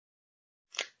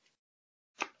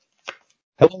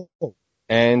Hello,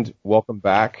 and welcome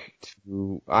back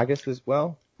to, I guess I was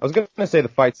going to say the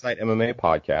Fight Site MMA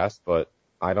podcast, but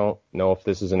I don't know if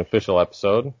this is an official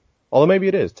episode. Although maybe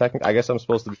it is. Technically, I guess I'm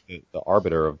supposed to be the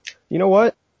arbiter of, you know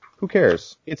what? Who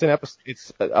cares? It's a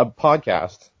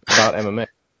podcast about MMA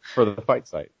for the Fight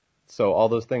Site. So all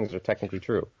those things are technically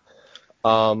true.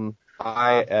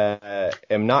 I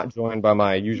am not joined by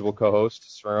my usual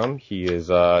co-host, Surum. He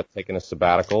is taking a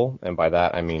sabbatical, and by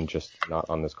that I mean just not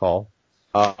on this call.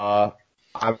 I'm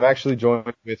actually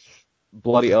joined with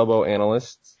Bloody Elbow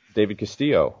analyst David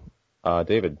Castillo.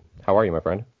 David, how are you, my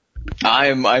friend?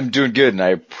 I'm doing good, and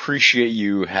I appreciate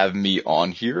you having me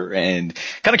on here. And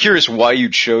kind of curious why you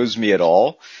chose me at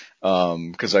all,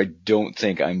 because I don't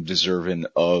think I'm deserving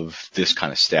of this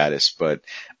kind of status. But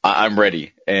I'm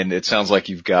ready, and it sounds like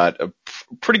you've got a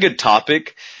pretty good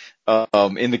topic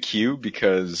in the queue,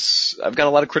 because I've got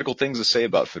a lot of critical things to say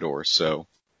about Fedor. So,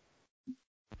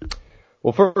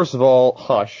 well, first of all,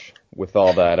 hush with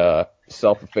all that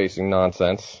self-effacing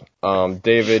nonsense.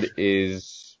 David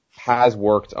has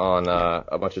worked on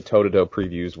a bunch of toe-to-toe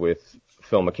previews with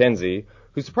Phil McKenzie,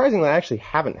 who surprisingly I actually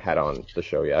haven't had on the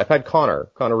show yet. I've had Connor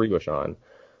Rigush on,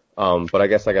 but I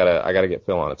guess I gotta get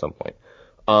Phil on at some point.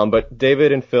 But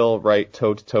David and Phil write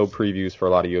toe-to-toe previews for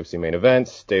a lot of UFC main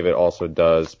events. David also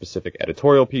does specific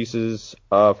editorial pieces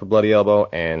for Bloody Elbow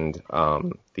and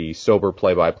the sober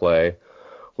play-by-play,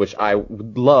 which I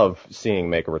would love seeing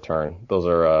make a return. Those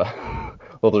are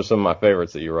some of my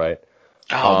favorites that you write.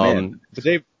 oh man,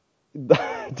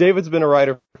 But David's been a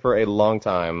writer for a long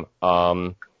time,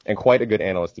 and quite a good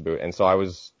analyst to boot. And so I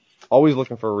was always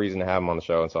looking for a reason to have him on the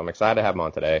show, and so I'm excited to have him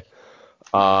on today.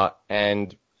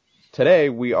 And today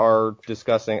we are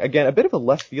discussing, again, a bit of a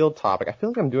left field topic. I feel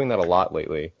like I'm doing that a lot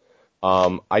lately.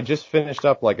 I just finished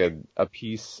up like a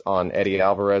piece on Eddie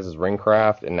Alvarez's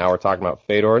ringcraft, and now we're talking about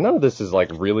Fedor. None of this is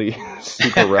like really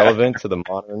super relevant to the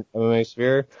modern MMA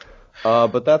sphere.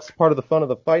 But that's part of the fun of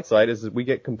the Fight Site, is that we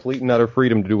get complete and utter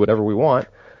freedom to do whatever we want.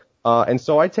 And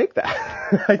so I take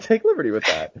that. I take liberty with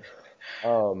that.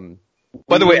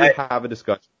 By the way, I have a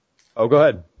discussion. Oh, go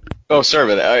ahead. Oh, sorry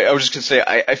about that. I was just going to say,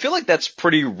 I feel like that's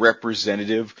pretty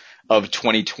representative of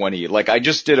 2020. Like, I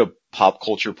just did a pop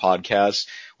culture podcast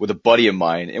with a buddy of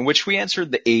mine in which we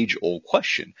answered the age-old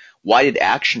question. Why did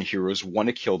action heroes want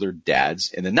to kill their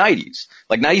dads in the 90s?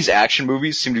 Like, 90s action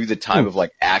movies seem to be the time of,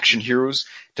 like, action heroes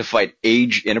to fight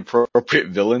age-inappropriate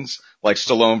villains, like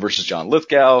Stallone versus John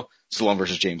Lithgow, Stallone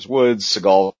versus James Woods,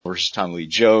 Seagal versus Tommy Lee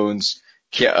Jones,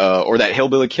 or that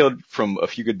hillbilly kid from A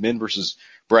Few Good Men versus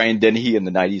Brian Dennehy in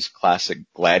the 90s classic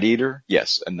Gladiator.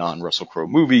 Yes, a non-Russell Crowe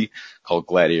movie called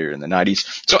Gladiator in the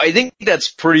 90s. So I think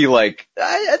that's pretty, like,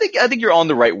 I think you're on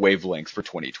the right wavelength for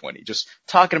 2020. Just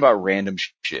talking about random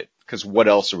shit. Because what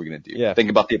else are we going to do? Yeah. Think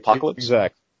about the apocalypse?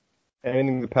 Exactly.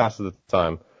 Anything that passes the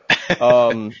time.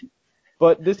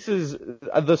 But this is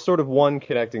the sort of one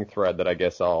connecting thread that I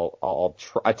guess I'll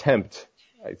attempt,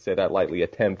 I'd say that lightly,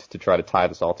 attempt to try to tie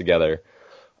this all together.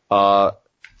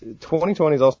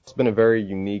 2020 has also been a very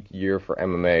unique year for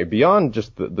MMA, beyond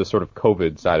just the sort of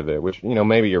COVID side of it, which, you know,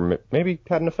 maybe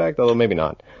had an effect, although maybe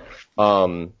not.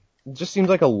 It just seems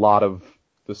like a lot of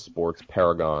the sports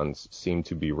paragons seem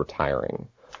to be retiring.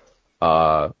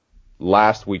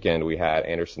 Last weekend we had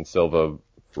Anderson Silva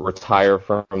retire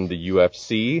from the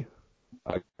UFC.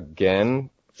 Again,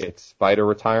 it's fighter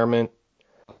retirement.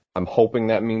 I'm hoping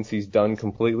that means he's done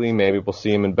completely. Maybe we'll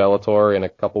see him in Bellator in a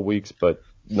couple weeks, but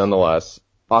nonetheless,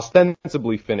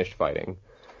 ostensibly finished fighting.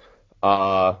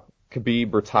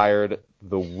 Khabib retired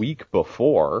the week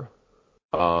before.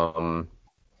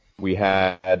 We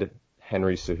had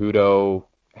Henry Cejudo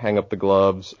hang up the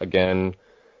gloves, again,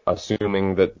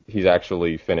 assuming that he's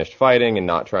actually finished fighting and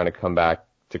not trying to come back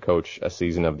to coach a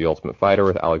season of The Ultimate Fighter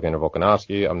with Alexander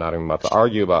Volkanovski. I'm not even about to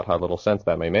argue about how little sense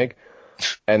that may make.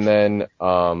 And then,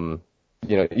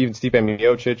 even Stipe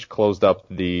Miocic closed up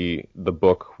the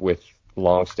book with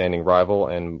long-standing rival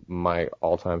and my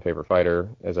all-time favorite fighter,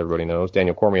 as everybody knows,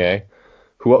 Daniel Cormier,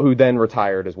 who then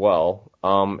retired as well.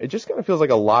 It just kind of feels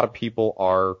like a lot of people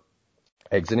are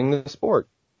exiting the sport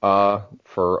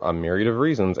for a myriad of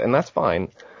reasons, and that's fine.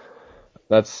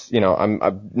 That's,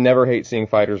 I never hate seeing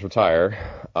fighters retire,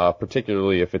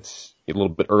 particularly if it's a little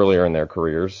bit earlier in their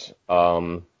careers.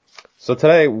 So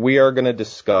today we are going to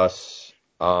discuss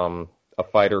a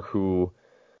fighter who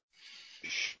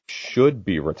should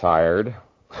be retired.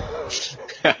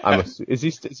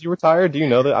 Is he retired? Do you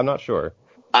know that? I'm not sure.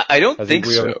 I don't think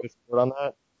so. On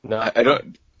that? No, I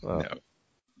don't. Oh.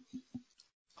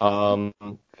 No.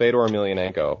 Fedor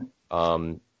Emelianenko.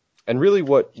 And really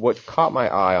what caught my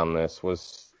eye on this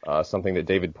was something that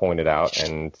David pointed out,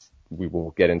 and we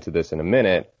will get into this in a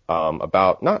minute,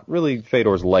 about not really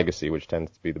Fedor's legacy, which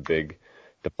tends to be the big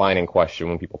defining question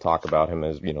when people talk about him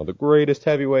as, the greatest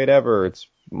heavyweight ever. It's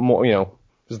more, this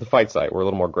is the fight site. We're a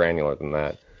little more granular than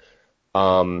that.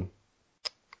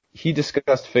 He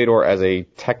discussed Fedor as a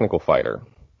technical fighter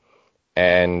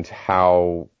and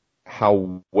how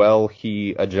well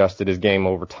he adjusted his game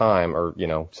over time, or,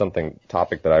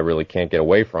 topic that I really can't get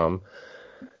away from,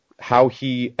 how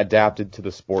he adapted to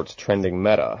the sport's trending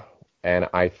meta. And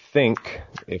I think,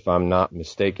 if I'm not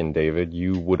mistaken, David,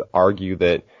 you would argue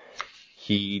that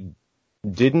he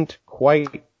didn't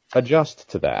quite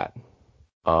adjust to that.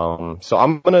 So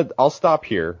I'll stop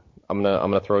here. I'm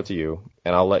gonna throw it to you,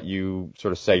 and I'll let you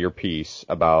sort of say your piece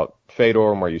about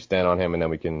Fedor and where you stand on him, and then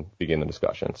we can begin the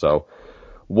discussion. So,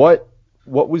 what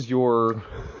was your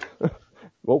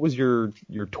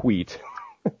tweet?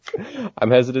 I'm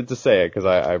hesitant to say it because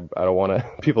I don't want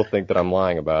people think that I'm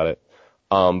lying about it.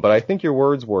 But I think your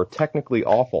words were technically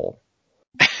awful.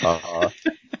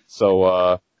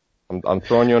 So I'm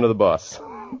throwing you under the bus.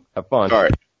 Have fun. All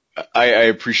right. I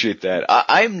appreciate that.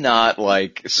 I'm not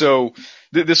like, so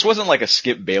this wasn't like a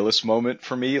Skip Bayless moment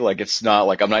for me. Like, it's not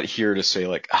like, I'm not here to say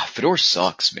like, Fedor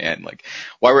sucks, man. Like,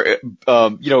 why were,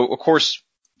 of course,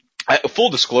 full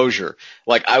disclosure,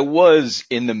 like I was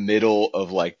in the middle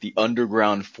of like the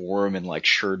underground forum and like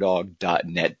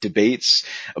Sherdog.net debates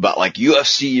about like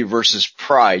UFC versus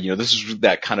Pride. This is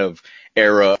that kind of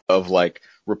era of like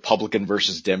Republican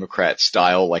versus Democrat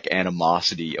style, like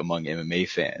animosity among MMA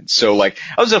fans. So like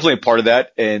I was definitely a part of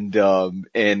that. And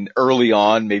early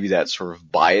on, maybe that sort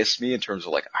of biased me in terms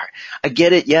of like, all right, I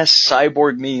get it. Yes.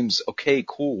 Cyborg memes. Okay,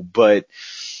 cool. But,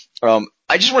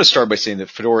 I just want to start by saying that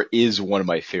Fedor is one of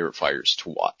my favorite fighters to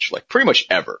watch, like pretty much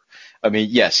ever. I mean,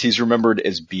 yes, he's remembered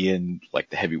as being like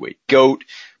the heavyweight GOAT,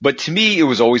 but to me, it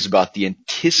was always about the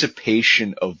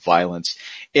anticipation of violence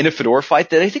in a Fedor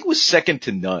fight that I think was second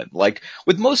to none. Like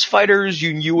with most fighters,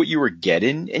 you knew what you were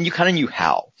getting and you kind of knew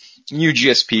how. You knew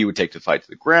GSP would take the fight to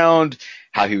the ground,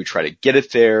 how he would try to get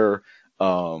it there.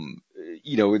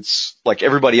 It's like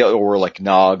everybody else, or like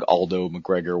Nog, Aldo,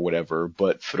 McGregor, whatever,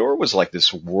 but Fedor was like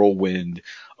this whirlwind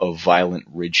of violent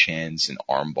ridge hands and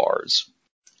arm bars.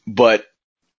 But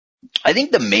I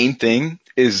think the main thing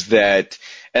is that,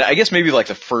 and I guess maybe like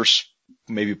the first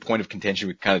maybe point of contention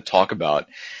we kind of talk about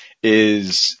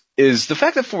is the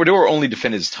fact that Fedor only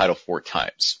defended his title 4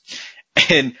 times.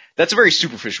 And that's a very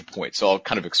superficial point, so I'll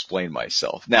kind of explain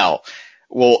myself. Now,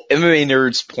 well, MMA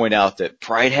nerds point out that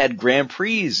Pride had Grand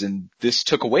Prix and this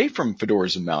took away from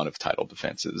Fedor's amount of title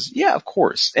defenses. Yeah, of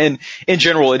course. And in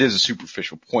general, it is a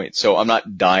superficial point. So I'm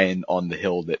not dying on the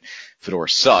hill that Fedor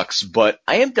sucks, but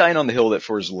I am dying on the hill that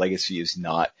Fedor's legacy is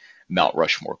not Mount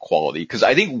Rushmore quality. Because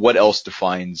I think what else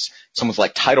defines someone's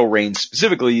like title reign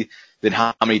specifically than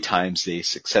how many times they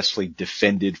successfully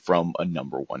defended from a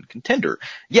number 1 contender.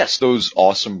 Yes, those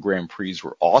awesome Grand Prix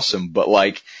were awesome, but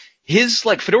like,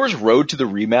 Fedor's road to the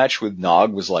rematch with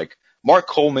Nog was like Mark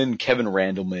Coleman, Kevin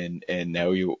Randleman, and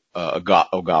Naoya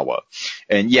Ogawa.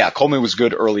 And yeah, Coleman was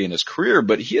good early in his career,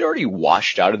 but he had already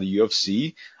washed out of the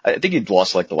UFC. I think he'd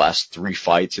lost like the last 3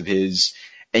 fights of his.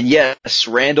 And yes,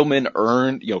 Randleman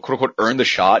earned, quote unquote, earned the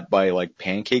shot by like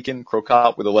pancaking Cro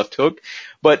Cop with a left hook.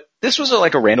 But this was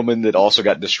like a Randleman that also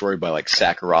got destroyed by like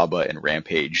Sakuraba and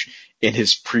Rampage in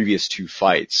his previous 2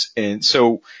 fights. And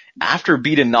so after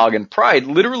beating Nog and Pride,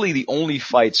 literally the only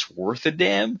fights worth a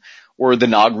damn were the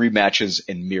Nog rematches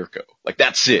and Mirko. Like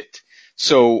that's it.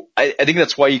 So I think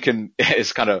that's why you can,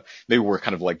 it's kind of, maybe we're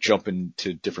kind of like jumping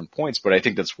to different points, but I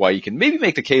think that's why you can maybe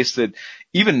make the case that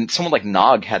even someone like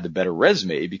Nog had the better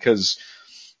resume because,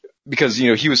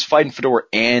 he was fighting Fedor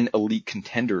and elite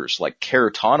contenders like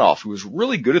Karatanov, who was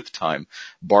really good at the time,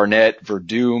 Barnett,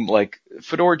 Verdum, like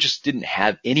Fedor just didn't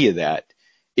have any of that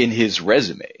in his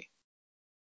resume.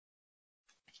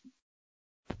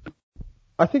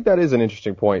 I think that is an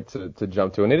interesting point to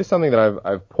jump to, and it is something that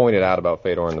I've pointed out about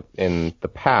Fedor in the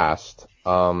past.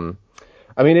 I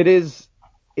mean,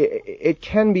 it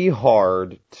can be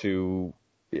hard to.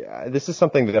 This is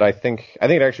something that I think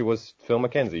it actually was Phil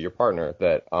McKenzie, your partner,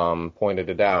 that pointed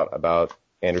it out about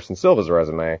Anderson Silva's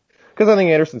resume, because I think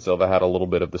Anderson Silva had a little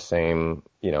bit of the same,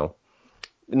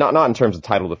 not in terms of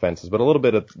title defenses, but a little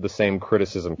bit of the same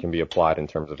criticism can be applied in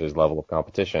terms of his level of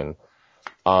competition.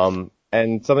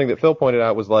 And something that Phil pointed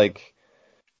out was like,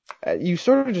 you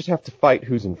sort of just have to fight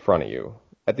who's in front of you.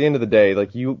 At the end of the day,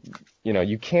 like you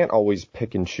can't always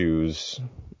pick and choose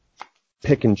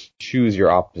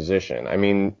your opposition. I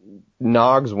mean,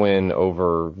 Nog's win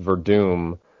over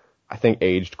Verdum, I think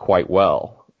aged quite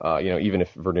well. Even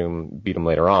if Verdum beat him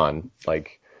later on,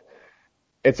 like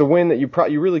it's a win that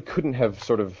you really couldn't have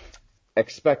sort of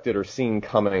expected or seen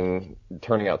coming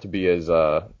turning out to be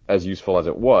as useful as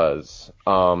it was.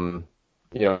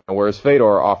 Whereas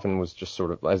Fedor often was just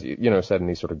sort of, as said in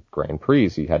these sort of Grand Prix,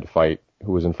 he had to fight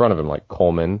who was in front of him, like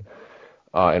Coleman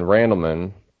and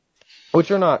Randleman,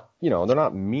 which are not, they're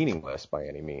not meaningless by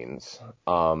any means.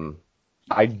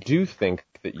 I do think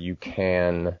that you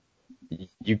can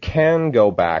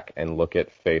go back and look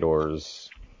at Fedor's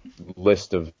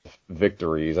list of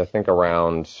victories. I think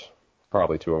around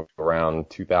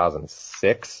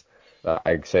 2006.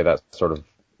 I'd say that's sort of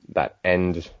that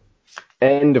end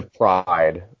of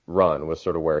Pride run was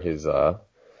sort of where his, the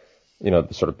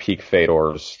sort of peak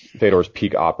Fedor's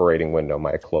peak operating window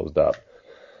might have closed up.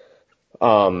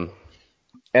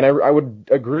 And I would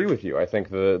agree with you. I think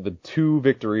the two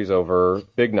victories over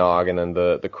Big Nog and then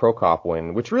the Krokop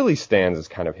win, which really stands as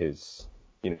kind of his,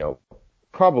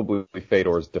 probably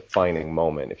Fedor's defining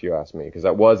moment, if you ask me, because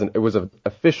it was an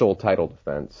official title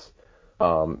defense.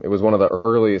 It was one of the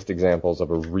earliest examples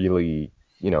of a really,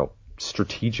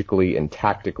 strategically and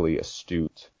tactically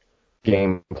astute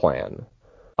game plan.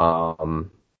 But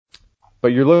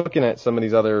you're looking at some of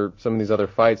these other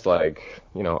fights like,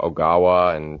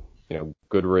 Ogawa and,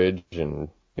 Goodridge and,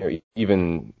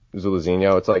 even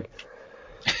Zulazinho. It's like,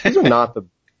 these are not let's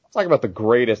talk about the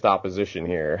greatest opposition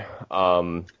here.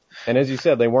 And as you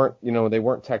said, they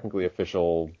weren't technically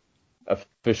official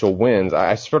wins.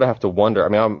 I sort of have to wonder. I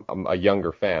mean, I'm a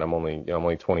younger fan. I'm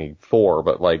only 24,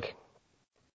 but like,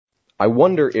 I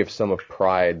wonder if some of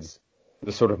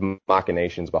the sort of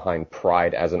machinations behind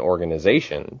Pride as an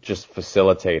organization just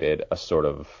facilitated a sort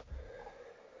of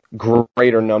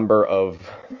greater number of,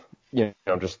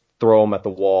 just throw them at the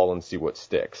wall and see what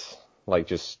sticks. Like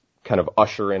just kind of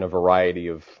usher in a variety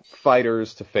of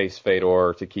fighters to face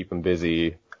Fedor to keep him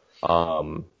busy. I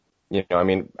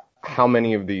mean, how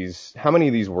many of these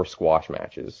were squash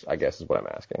matches, I guess is what I'm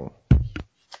asking.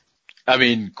 I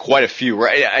mean, quite a few,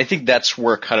 right? I think that's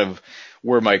where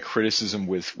my criticism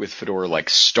with Fedor like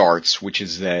starts, which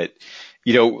is that,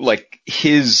 like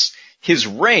his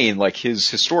reign, like his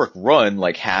historic run,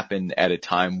 like happened at a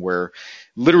time where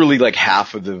literally like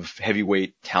half of the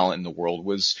heavyweight talent in the world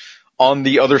was on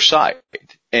the other side.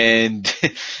 And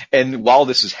while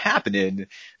this is happening,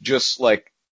 just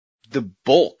like the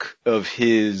bulk of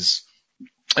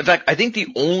in fact, I think the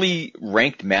only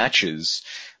ranked matches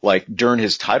like during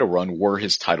his title run were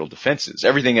his title defenses.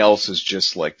 Everything else is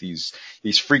just like these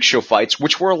freak show fights,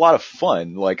 which were a lot of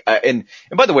fun. Like, and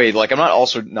by the way, like I'm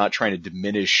not trying to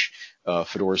diminish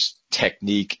Fedor's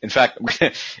technique. In fact, I'm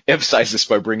going to emphasize this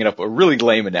by bringing up a really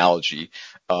lame analogy.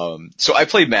 So I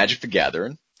played Magic the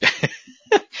Gathering.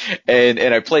 And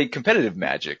I played competitive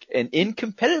Magic. And in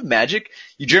competitive Magic,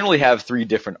 you generally have 3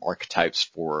 different archetypes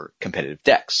for competitive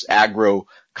decks: aggro,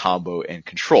 combo, and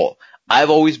control. I've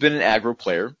always been an aggro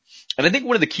player. And I think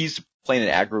one of the keys to playing an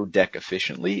aggro deck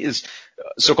efficiently is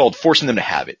so-called forcing them to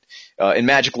have it. In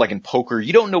Magic, like in poker,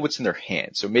 you don't know what's in their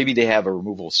hand. So maybe they have a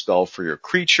removal spell for your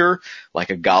creature, like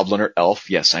a goblin or elf.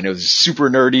 Yes, I know this is super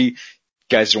nerdy.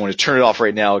 Guys don't want to turn it off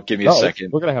right now. Give me a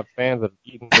second. We're going to have fans that have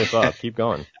eaten this up. Keep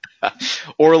going.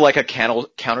 Or like a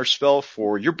counter spell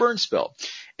for your burn spell.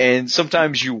 And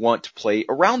sometimes you want to play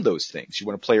around those things. You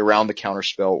want to play around the counter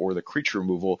spell or the creature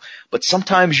removal, but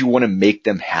sometimes you want to make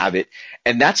them have it.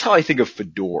 And that's how I think of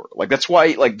Fedor. Like that's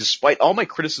why, like, despite all my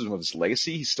criticism of his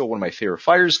legacy, he's still one of my favorite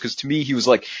fighters, because to me he was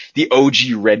like the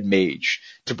OG red mage,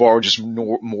 to borrow just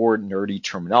more nerdy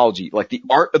terminology, like the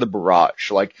art of the barrage.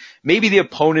 Like maybe the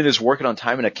opponent is working on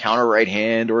timing a counter right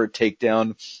hand or a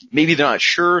takedown. Maybe they're not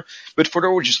sure, but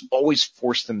Fedor would just always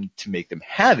force them to make them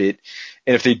have it.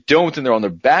 And if they don't, then they're on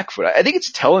their back foot. I think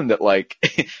it's telling that like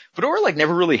Fedor like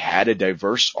never really had a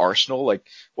diverse arsenal. Like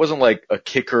wasn't like a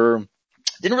kicker,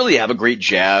 didn't really have a great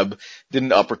jab,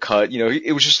 didn't uppercut.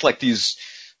 It was just like these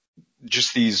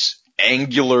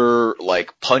angular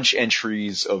like punch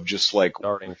entries of just like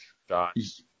Starting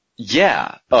shots.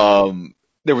 Yeah.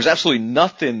 There was absolutely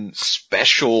nothing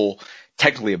special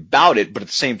technically about it, but at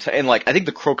the same time, and like I think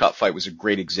the Krokop fight was a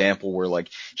great example where like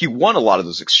he won a lot of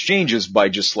those exchanges by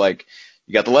just like,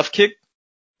 you got the left kick,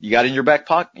 you got it in your back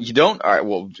pocket, you don't? All right,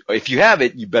 well, if you have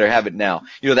it, you better have it now.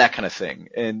 That kind of thing.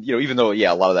 And, even though,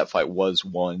 yeah, a lot of that fight was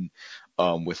won,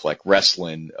 with like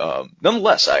wrestling,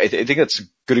 nonetheless, I think that's a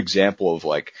good example of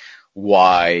like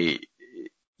why,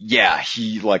 yeah,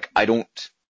 he like, I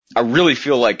really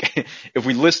feel like if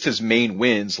we list his main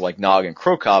wins like Nog and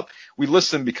Krokop, we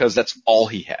list them because that's all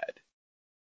he had.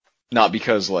 Not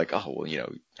because like, oh, well,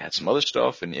 had some other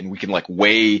stuff and we can like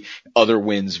weigh other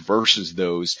wins versus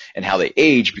those and how they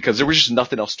age, because there was just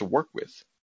nothing else to work with.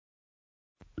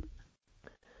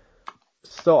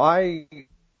 So I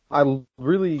I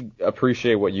really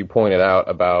appreciate what you pointed out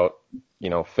about,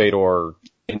 Fedor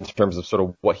in terms of sort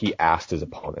of what he asked his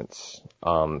opponents.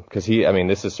 'Cause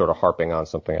this is sort of harping on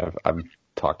something I've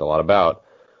talked a lot about,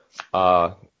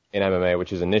 in MMA,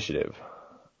 which is initiative.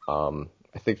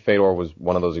 I think Fedor was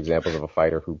one of those examples of a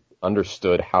fighter who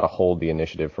understood how to hold the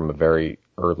initiative from a very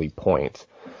early point.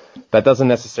 That doesn't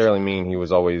necessarily mean he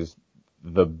was always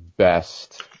the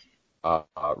best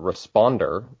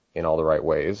responder in all the right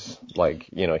ways. Like,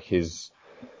 his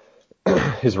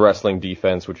wrestling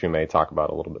defense, which we may talk about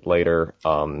a little bit later,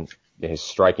 his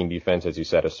striking defense, as you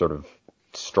said, is sort of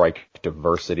strike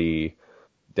diversity,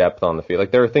 depth on the field.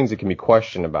 Like, there are things that can be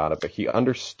questioned about it, but he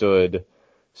understood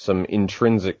some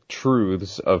intrinsic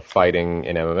truths of fighting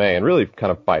in MMA and really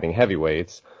kind of fighting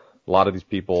heavyweights. A lot of these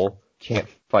people can't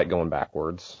fight going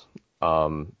backwards.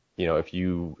 If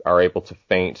you are able to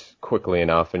feint quickly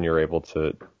enough and you're able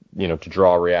to, to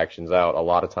draw reactions out, a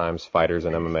lot of times fighters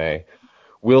in MMA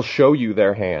will show you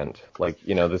their hand. Like,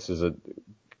 this is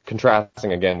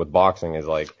contrasting again with boxing is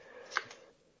like,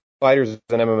 fighters in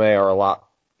MMA are a lot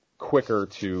quicker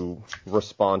to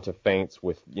respond to feints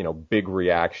with, big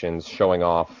reactions, showing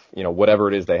off, whatever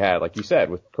it is they had. Like you said,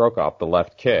 with Krokop, the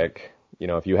left kick,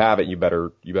 if you have it, you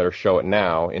better show it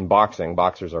now. In boxing,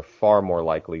 boxers are far more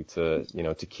likely to,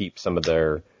 to keep some of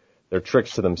their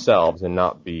tricks to themselves and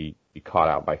not be caught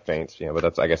out by feints,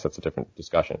 but I guess that's a different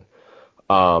discussion.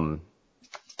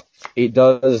 It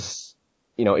does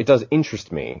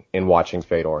interest me in watching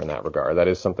Fedor in that regard. That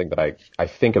is something that I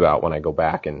think about when I go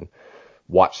back and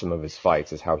watch some of his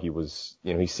fights, is how he was,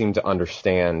 he seemed to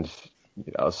understand,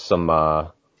 some,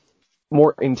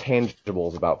 more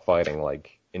intangibles about fighting,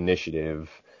 like initiative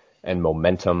and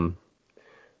momentum,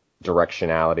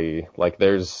 directionality. Like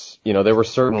there were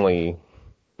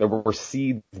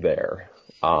seeds there.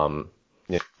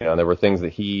 There were things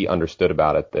that he understood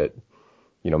about it that,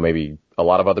 maybe a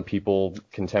lot of other people,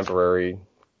 contemporary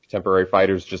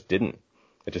fighters just didn't.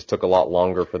 It just took a lot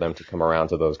longer for them to come around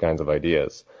to those kinds of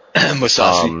ideas.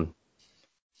 Musashi.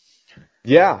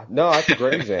 Yeah, no, that's a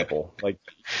great example. Like,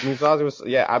 Musashi was,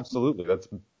 yeah, absolutely. That's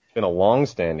been a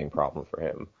long-standing problem for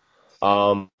him.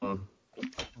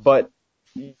 But,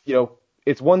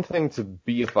 it's one thing to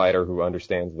be a fighter who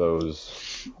understands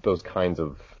those kinds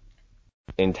of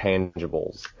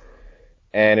intangibles.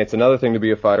 And it's another thing to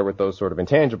be a fighter with those sort of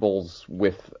intangibles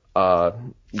with,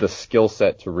 the skill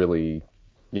set to really,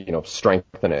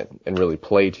 strengthen it and really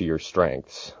play to your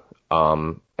strengths.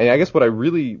 And I guess one of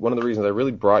the reasons I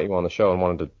really brought you on the show and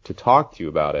wanted to talk to you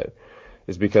about it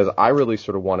is because I really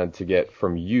sort of wanted to get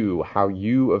from you how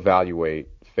you evaluate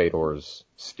Fedor's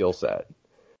skill set.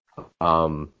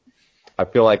 I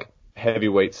feel like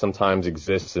heavyweight sometimes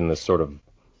exists in this sort of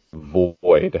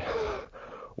void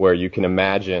where you can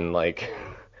imagine, like,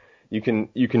 you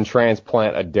can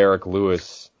transplant a Derek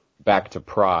Lewis back to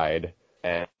Pride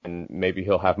and maybe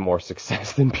he'll have more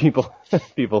success than people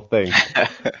think.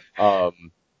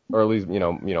 Or at least,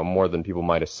 more than people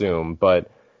might assume. But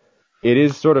it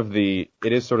is sort of the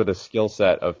skill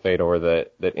set of Fedor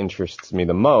that interests me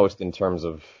the most in terms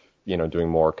of, doing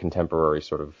more contemporary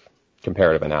sort of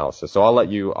comparative analysis. So I'll let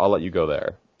you go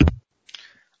there.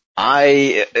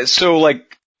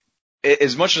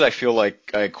 As much as I feel like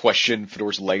I question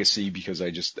Fedor's legacy because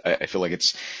I feel like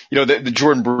it's, the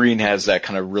Jordan Breen has that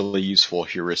kind of really useful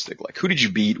heuristic, like who did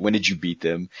you beat, when did you beat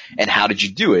them, and how did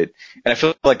you do it? And I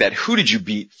feel like that who did you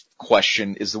beat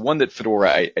question is the one that Fedor,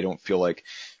 I don't feel like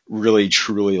really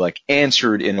truly like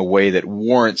answered in a way that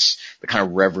warrants the kind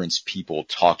of reverence people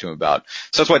talk to him about.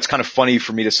 So that's why it's kind of funny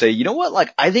for me to say, you know what,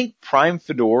 like I think Prime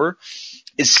Fedor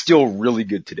is still really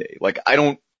good today. Like I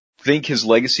don't think his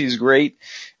legacy is great,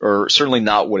 or certainly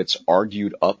not what it's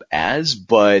argued up as,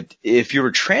 but if you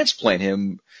were to transplant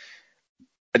him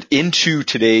into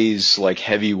today's like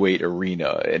heavyweight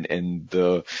arena and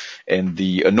the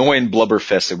annoying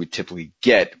blubberfest that we typically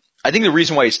get, I think the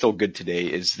reason why he's still good today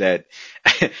is that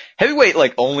heavyweight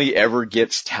like only ever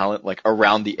gets talent like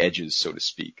around the edges, so to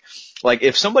speak. Like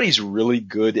if somebody's really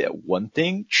good at one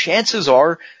thing, chances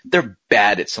are they're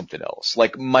bad at something else.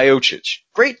 Like Miocic,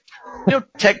 great,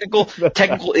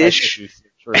 technical-ish.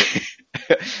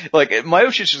 Like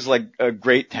Miocic is like a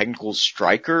great technical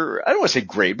striker. I don't want to say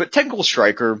great, but technical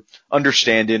striker,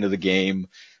 understanding of the game,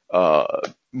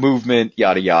 movement,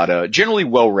 yada yada, generally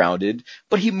well-rounded,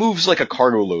 but he moves like a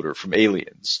cargo loader from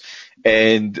Aliens.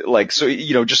 And like, so,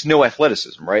 just no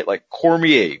athleticism, right? Like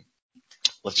Cormier.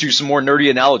 Let's use some more nerdy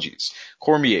analogies.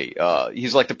 Cormier,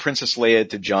 he's like the Princess Leia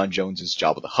to John Jones's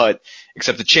Jabba the Hutt,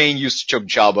 except the chain used to choke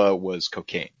Jabba was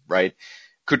cocaine, right?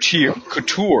 Couture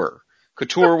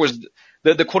was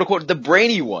the quote unquote, the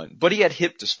brainy one, but he had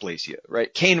hip dysplasia,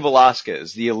 right? Cain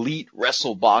Velasquez, the elite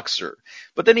wrestle boxer.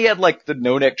 But then he had like the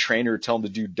no-neck trainer tell him to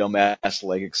do dumbass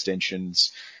leg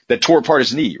extensions that tore apart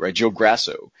his knee, right? Joe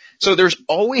Grasso. So there's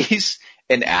always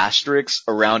an asterisk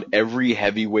around every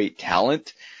heavyweight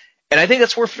talent. And I think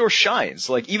that's where Fedor shines.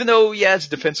 Like, even though, yeah, his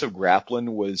defensive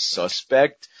grappling was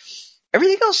suspect,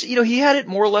 everything else, he had it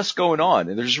more or less going on.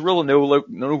 And there's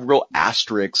no real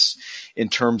asterisks in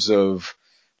terms of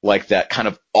like that kind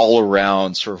of all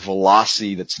around sort of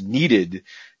velocity that's needed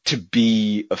to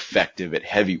be effective at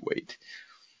heavyweight.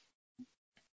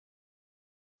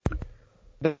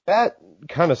 That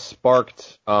kind of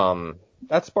sparked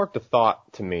a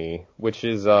thought to me, which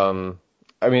is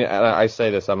I mean, I say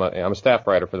this, I'm a staff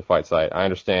writer for the Fight Site. I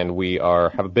understand we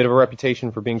have a bit of a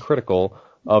reputation for being critical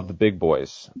of the big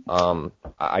boys.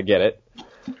 I get it.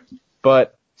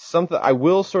 But I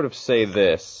will sort of say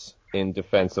this in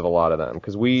defense of a lot of them,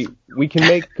 because we can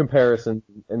make comparisons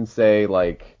and say,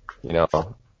 like,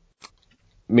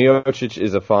 Miocic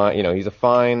is he's a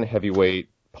fine heavyweight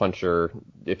puncher,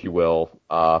 if you will.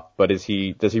 But does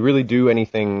he really do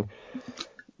anything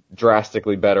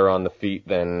drastically better on the feet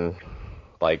than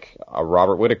like a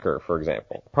Robert Whittaker, for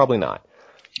example? Probably not.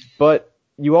 But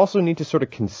you also need to sort of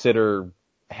consider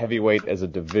heavyweight as a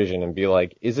division and be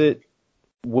like,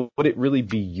 would it really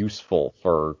be useful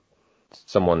for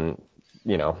someone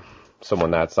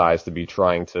that size to be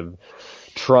trying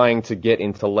to get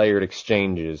into layered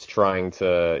exchanges, trying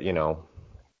to,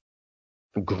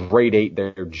 grade 8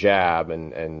 their jab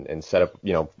and set up,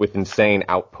 with insane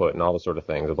output and all those sort of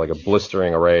things, with like a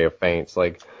blistering array of feints?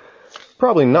 Like,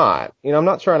 probably not. I'm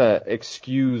not trying to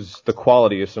excuse the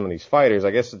quality of some of these fighters.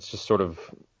 I guess it's just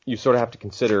you sort of have to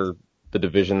consider the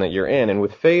division that you're in. And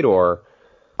with Fedor,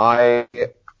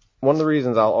 one of the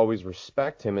reasons I'll always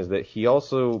respect him is that he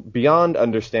also, beyond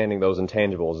understanding those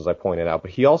intangibles, as I pointed out,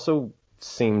 but he also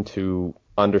seemed to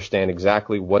understand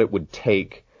exactly what it would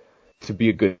take to be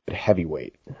a good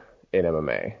heavyweight in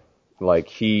MMA. Like,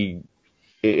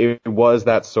 it was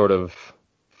that sort of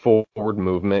forward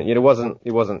movement. It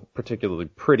wasn't particularly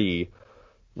pretty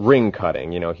ring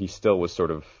cutting. He still was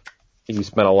he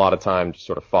spent a lot of time just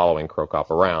sort of following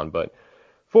Krokop around, but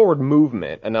forward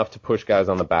movement enough to push guys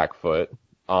on the back foot,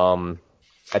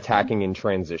 attacking in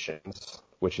transitions,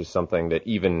 which is something that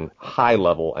even high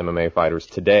level MMA fighters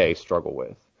today struggle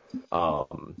with.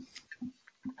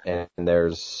 And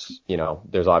there's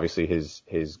obviously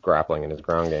his grappling and his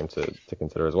ground game to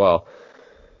consider as well.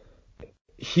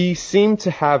 He seemed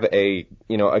to have a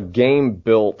game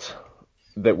built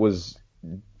that was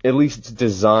at least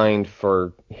designed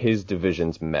for his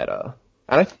division's meta.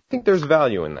 And I think there's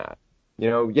value in that.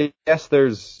 Yes,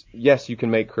 you can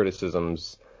make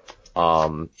criticisms.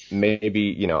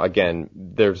 Maybe, again,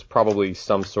 there's probably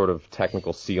some sort of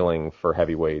technical ceiling for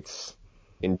heavyweights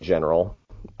in general,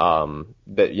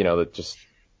 that just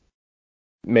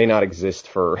may not exist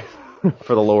for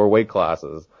the lower weight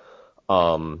classes.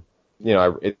 The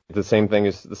same thing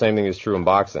is true in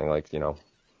boxing. Like,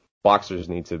 boxers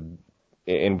need to,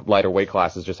 in lighter weight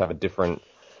classes, just have a different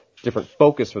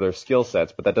focus for their skill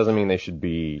sets, but that doesn't mean they should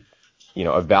be,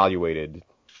 evaluated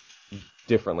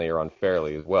differently or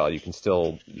unfairly as well. You can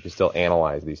still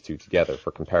analyze these two together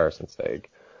for comparison's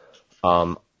sake.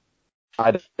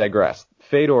 I digress.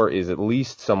 Fedor is at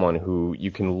least someone who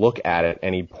you can look at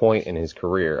any point in his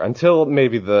career, until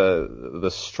maybe the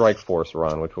Strikeforce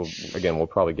run, which we'll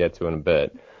probably get to in a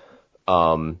bit.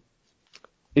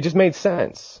 It just made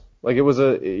sense. Like, it was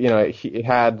he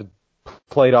had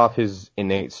played off his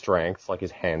innate strengths, like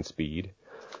his hand speed.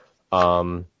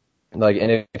 And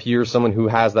if you're someone who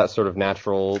has that sort of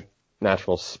natural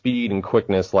speed and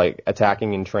quickness, like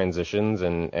attacking in transitions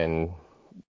and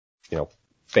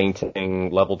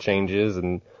feinting level changes,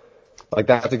 and like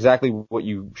that's exactly what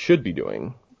you should be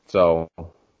doing. So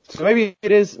maybe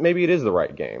it is the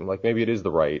right game. Like, maybe it is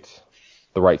the right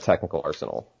technical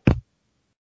arsenal.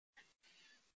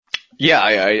 Yeah,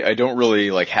 I don't really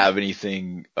have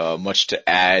anything much to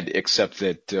add, except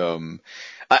that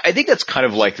I think that's kind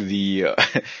of like the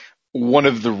one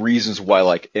of the reasons why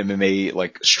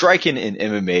MMA, striking in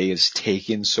MMA has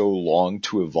taken so long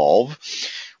to evolve,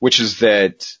 which is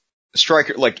that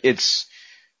striker, it's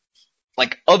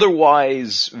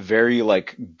otherwise very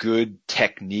good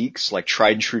techniques,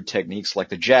 tried and true techniques, like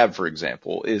the jab, for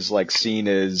example, is seen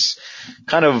as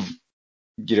kind of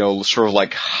sort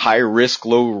of high risk,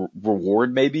 low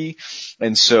reward maybe.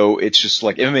 And so it's just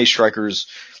MMA strikers,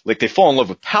 they fall in love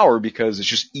with power because it's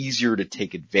just easier to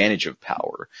take advantage of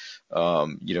power.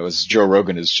 As Joe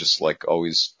Rogan is just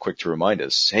always quick to remind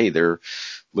us, hey, they're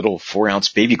little 4-ounce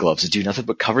baby gloves that do nothing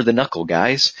but cover the knuckle,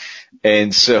 guys.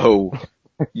 And so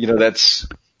that's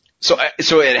so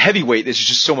at heavyweight, this is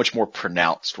just so much more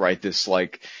pronounced, right? This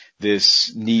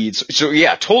needs. So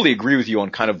yeah, totally agree with you on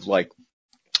kind of like,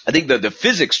 I think the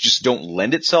physics just don't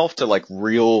lend itself to like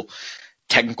real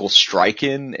technical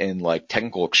striking and like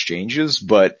technical exchanges,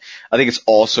 but I think it's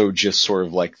also just sort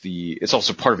of like it's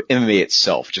also part of MMA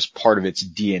itself, just part of its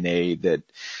DNA that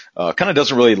kind of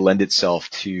doesn't really lend itself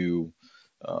to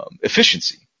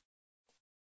efficiency.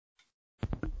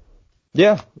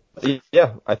 Yeah,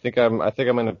 yeah. I think I'm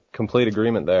in a complete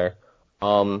agreement there.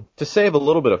 To save a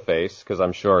little bit of face, because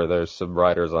I'm sure there's some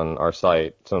writers on our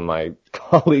site, some of my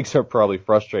colleagues are probably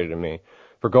frustrated at me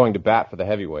for going to bat for the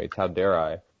heavyweights. How dare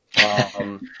I?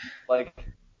 Like,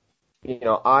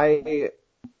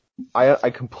 I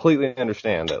completely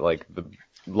understand that like the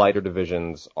lighter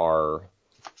divisions are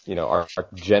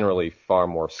generally far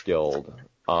more skilled.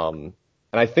 And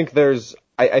I think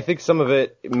I think some of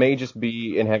it may just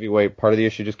be in heavyweight. Part of the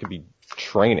issue just could be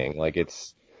training. Like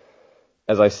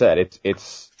as I said,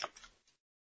 it's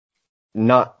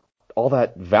not all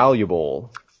that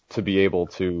valuable to be able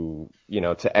to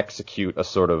execute a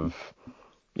sort of,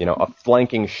 a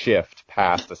flanking shift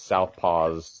past a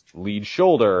southpaw's lead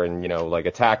shoulder and, like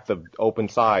attack the open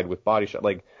side with body shot.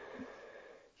 Like,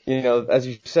 as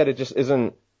you said, it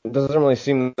doesn't really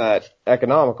seem that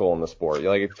economical in the sport.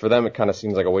 Like for them, it kind of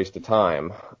seems like a waste of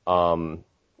time.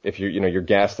 If your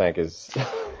gas tank is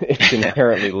it's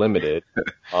inherently limited.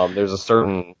 There's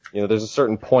certain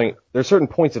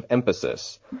points of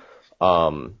emphasis.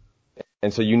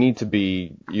 And so you need to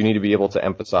be able to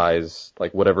emphasize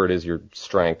like whatever it is your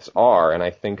strengths are. And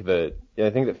I think that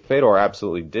Fedor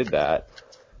absolutely did that.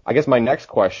 I guess my next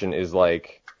question is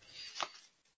like,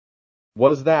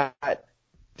 did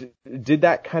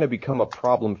that kind of become a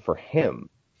problem for him?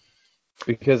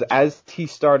 Because as he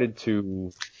started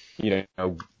to,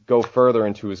 go further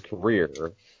into his career,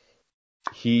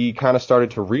 he kind of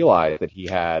started to realize that he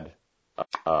had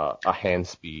a hand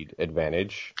speed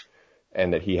advantage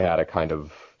and that he had a kind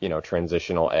of,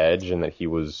 transitional edge and that he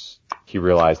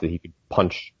realized that he could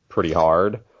punch pretty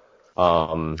hard.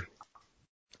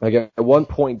 Like at one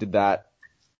point did that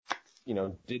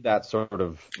sort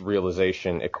of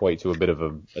realization equate to a bit of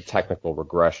a technical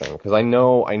regression? Because I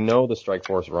know the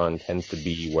Strikeforce run tends to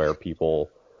be where people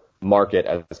mark it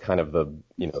as kind of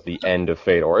the end of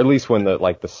Fedor, or at least when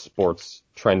the sports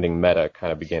trending meta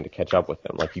kind of began to catch up with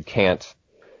him. Like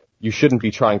you shouldn't be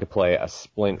trying to play a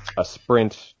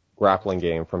sprint grappling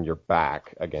game from your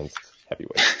back against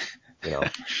heavyweights.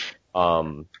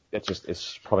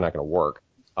 It's probably not going to work.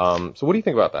 So what do you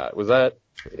think about that?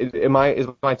 Is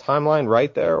my timeline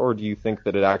right there, or do you think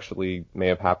that it actually may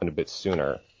have happened a bit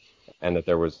sooner, and that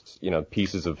there was,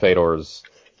 pieces of Fedor's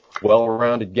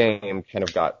well-rounded game kind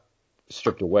of got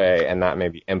stripped away, and that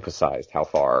maybe emphasized how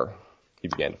far he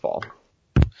began to fall?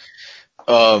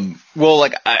 Well,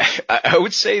 like I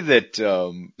would say that,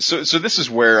 so this is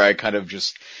where I kind of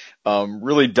just,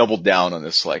 really doubled down on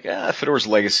this, like, Fedor's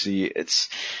legacy, it's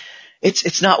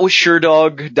not what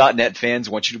SureDog.net fans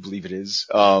want you to believe it is,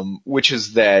 which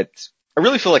is that I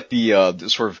really feel like the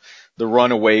sort of the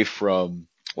run away from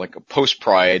like a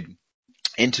post-Pride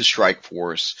into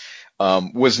Strikeforce,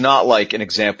 was not like an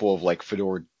example of like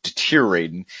Fedor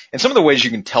deteriorating. And some of the ways you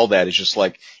can tell that is just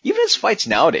like, even his fights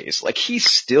nowadays, like he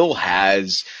still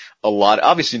has a lot,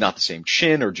 obviously not the same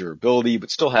chin or durability,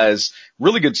 but still has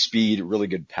really good speed, really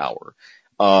good power.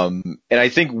 And I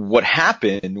think what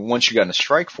happened once you got into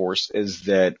Strikeforce is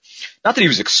that, not that he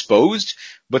was exposed,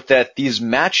 but that these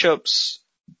matchups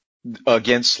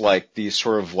against like these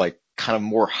sort of like kind of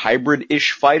more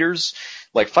hybrid-ish fighters,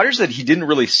 like fighters that he didn't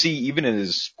really see even in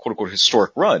his quote unquote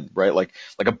historic run, right? Like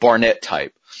a Barnett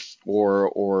type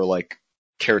or like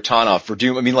Karatanov,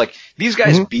 Verdum. I mean, like these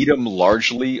guys beat him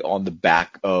largely on the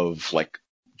back of like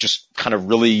just kind of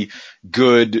really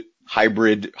good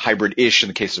hybrid-ish in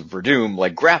the case of Verdum,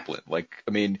 like grappling. Like,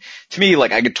 I mean, to me,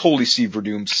 like I could totally see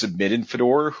Verdum submitting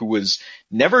Fedor, who was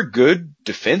never good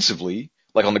defensively,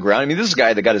 like on the ground. I mean, this is a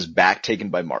guy that got his back taken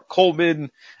by Mark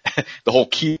Coleman, the whole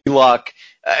key lock.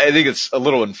 I think it's a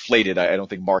little inflated. I don't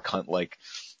think Mark Hunt like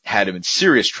had him in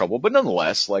serious trouble, but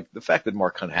nonetheless, like the fact that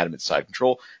Mark Hunt had him in side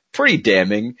control, pretty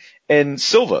damning. And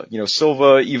Silva,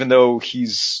 even though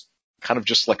he's kind of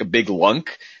just like a big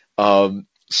lunk,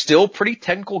 still pretty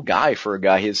technical guy for a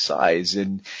guy his size.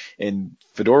 And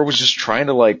Fedor was just trying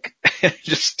to like,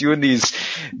 just doing these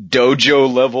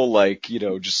dojo level, like,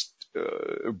 just,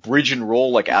 bridge and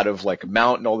roll, like out of like a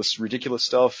mount and all this ridiculous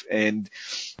stuff. And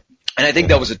I think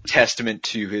that was a testament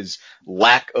to his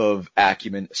lack of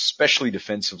acumen, especially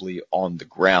defensively on the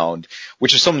ground,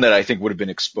 which is something that I think would have been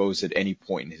exposed at any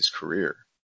point in his career.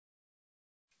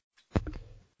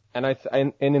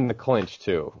 and in the clinch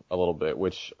too, a little bit,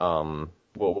 which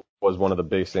was one of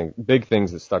the big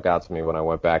things that stuck out to me when I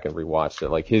went back and rewatched it.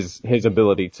 Like his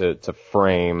ability to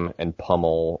frame and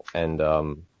pummel and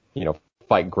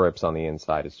fight grips on the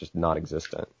inside is just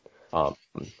non-existent.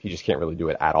 He just can't really do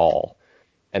it at all.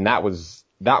 And that was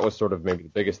sort of maybe the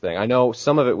biggest thing. I know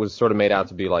some of it was sort of made out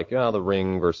to be like, the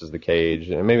ring versus the cage,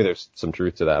 and maybe there's some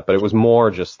truth to that, but it was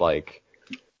more just like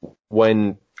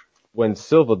when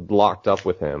Silva locked up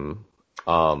with him,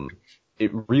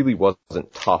 it really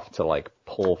wasn't tough to like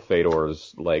pull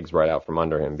Fedor's legs right out from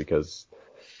under him because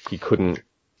he couldn't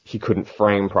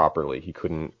frame properly. He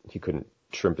couldn't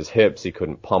trim his hips. He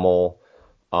couldn't pummel,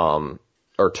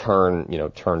 or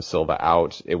turn Silva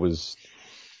out. It was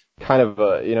kind of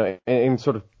in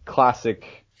sort of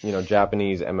classic,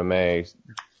 Japanese MMA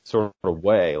sort of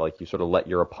way, like you sort of let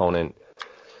your opponent,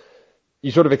 you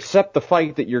sort of accept the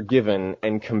fight that you're given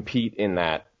and compete in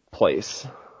that place.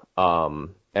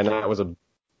 And that was a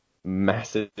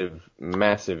massive,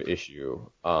 massive issue.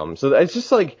 So it's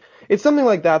just like, it's something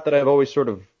like that I've always sort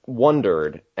of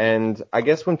wondered. And I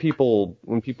guess when people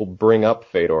bring up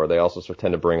Fedor, they also sort of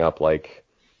tend to bring up like,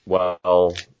 well,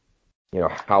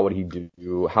 how would he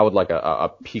do? How would like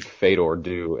a peak Fedor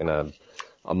do in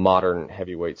a modern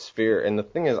heavyweight sphere? And the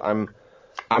thing is, I'm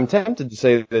tempted to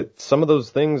say that some of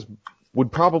those things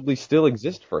would probably still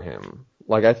exist for him.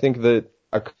 Like I think that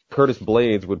a Curtis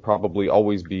Blades would probably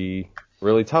always be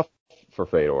really tough for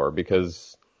Fedor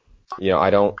because,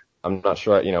 I'm not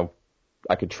sure,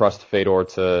 I could trust Fedor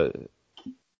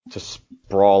to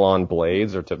sprawl on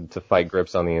Blades or to fight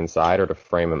grips on the inside or to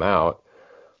frame him out.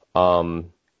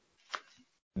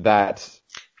 That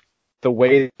the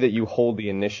way that you hold the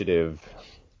initiative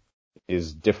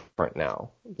is different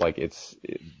now. Like a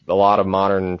lot of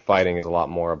modern fighting is a lot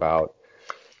more about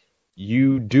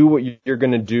you do what you're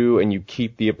going to do and you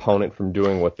keep the opponent from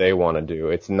doing what they want to do.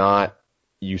 It's not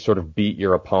you sort of beat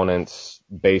your opponents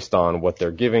based on what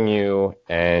they're giving you,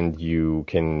 and you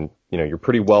can, you're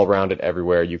pretty well-rounded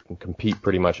everywhere. You can compete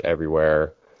pretty much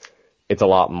everywhere. It's a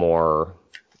lot more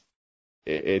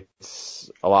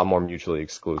mutually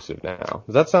exclusive now.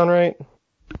 Does that sound right?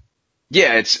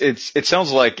 Yeah, it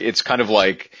sounds like it's kind of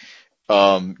like,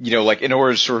 like in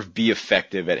order to sort of be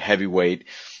effective at heavyweight,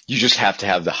 you just have to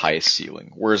have the highest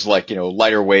ceiling. Whereas like,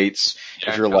 lighter weights,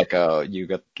 if you're like you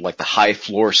got like the high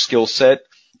floor skill set,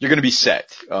 you're going to be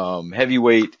set.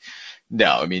 Heavyweight,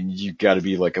 no, I mean, you got to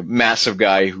be like a massive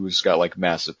guy who's got like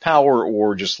massive power,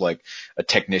 or just like a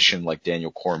technician like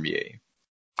Daniel Cormier.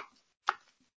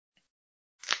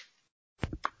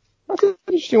 That's an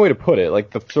interesting way to put it.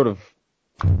 Like the sort of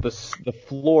the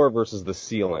floor versus the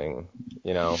ceiling,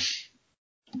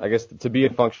 I guess to be a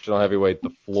functional heavyweight,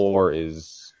 the floor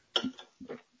is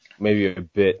maybe a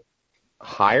bit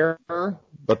higher,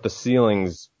 but the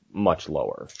ceiling's much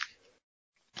lower.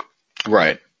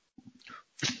 Right.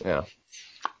 Yeah.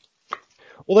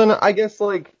 Well, then I guess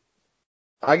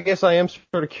I am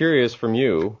sort of curious from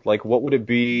you, like what would it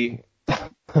be,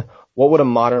 what would a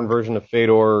modern version of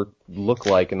Fedor look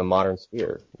like in the modern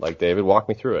sphere? Like, David, walk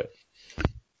me through it.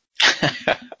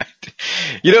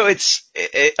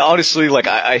 Honestly, like,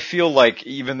 I feel like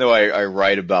even though I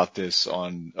write about this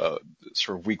on a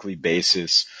sort of weekly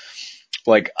basis,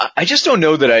 like, I just don't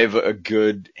know that I have a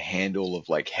good handle of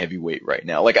like heavyweight right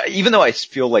now. Like, even though I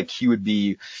feel like he would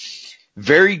be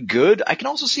very good, I can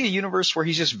also see a universe where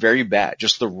he's just very bad,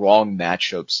 just the wrong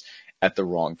matchups at the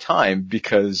wrong time,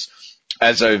 because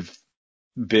as I've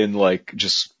been like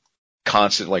just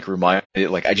constant, like reminded,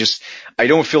 like I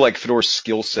don't feel like Fedor's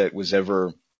skill set was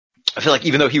ever, I feel like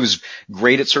even though he was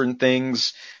great at certain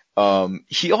things,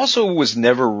 he also was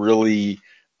never really,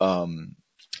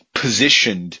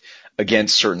 positioned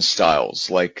against certain styles.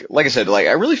 Like I said, like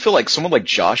I really feel like someone like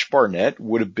Josh Barnett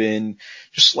would have been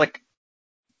just like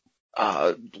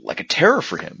a terror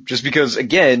for him, just because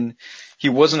again, he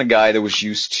wasn't a guy that was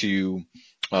used to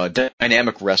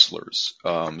dynamic wrestlers.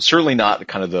 Certainly not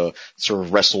kind of the sort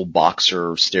of wrestle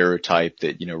boxer stereotype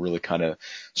that, really kind of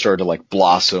started to like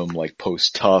blossom like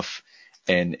post Tough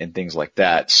and things like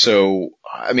that. So,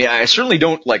 I mean, I certainly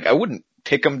don't like, I wouldn't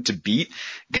pick him to beat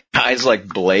guys like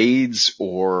Blades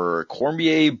or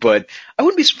Cormier, but I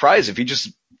wouldn't be surprised if he just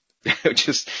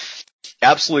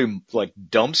absolutely like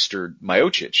dumpstered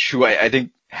Miocic, who I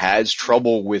think has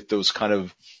trouble with those kind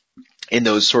of, in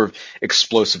those sort of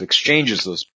explosive exchanges,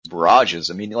 those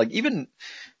barrages. I mean, like even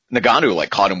Nagano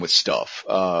like caught him with stuff,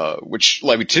 which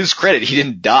like to his credit, he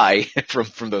didn't die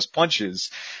from those punches.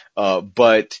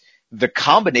 But the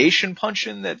combination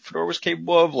punching that Fedor was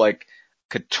capable of, like,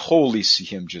 could totally see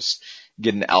him just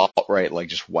getting outright like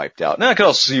just wiped out. And I could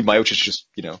also see Miocic just,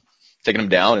 taking him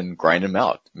down and grinding him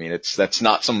out. I mean, that's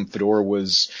not something Fedor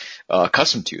was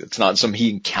accustomed to. It's not something he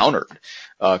encountered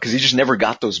because he just never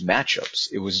got those matchups.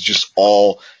 It was just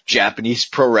all Japanese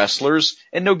pro wrestlers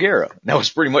and Nogueira. That was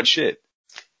pretty much it.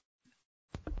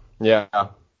 Yeah.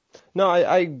 No,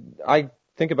 I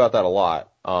think about that a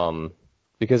lot.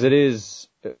 Because it is,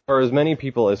 for as many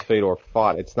people as Fedor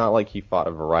fought, it's not like he fought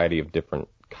a variety of different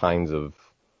kinds of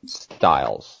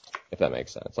styles, if that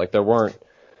makes sense. Like there weren't,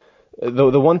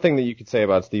 the one thing that you could say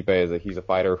about Stipe is that he's a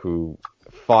fighter who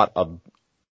fought a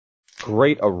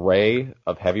great array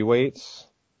of heavyweights.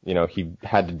 You know, he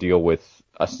had to deal with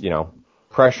us,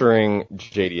 pressuring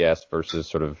JDS versus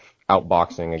sort of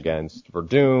outboxing against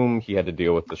Verdum. He had to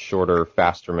deal with the shorter,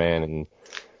 faster man and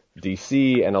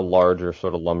DC and a larger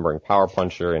sort of lumbering power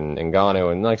puncher in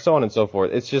Ngannou and like so on and so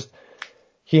forth. It's just,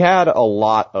 he had a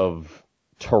lot of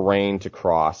terrain to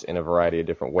cross in a variety of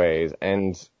different ways.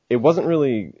 And it wasn't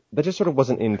really, that just sort of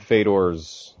wasn't in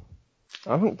Fedor's,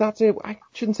 I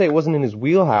shouldn't say it wasn't in his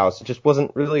wheelhouse. It just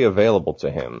wasn't really available to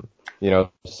him.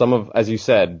 Some of, as you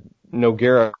said,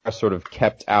 Nogueira sort of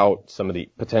kept out some of the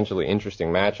potentially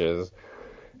interesting matches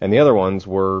and the other ones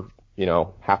were,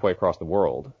 halfway across the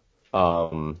world.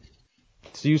 So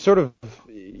you sort of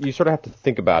have to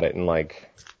think about it and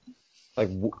like,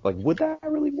 would that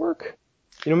really work?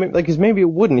 Maybe it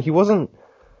wouldn't. He wasn't,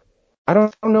 I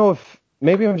don't know if,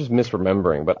 maybe I'm just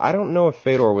misremembering, but I don't know if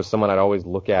Fedor was someone I'd always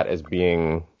look at as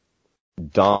being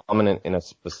dominant in a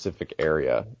specific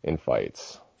area in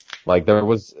fights. Like there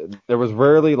was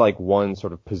rarely like one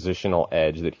sort of positional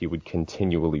edge that he would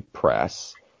continually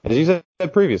press. As you said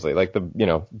previously, like the,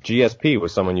 GSP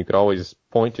was someone you could always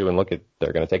point to and look at,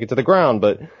 they're going to take it to the ground,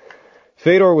 but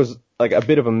Fedor was like a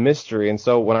bit of a mystery. And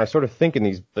so when I sort of think in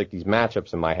these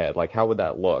matchups in my head, like how would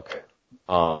that look?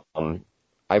 I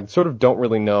sort of don't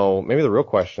really know. Maybe the real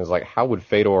question is like, how would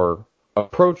Fedor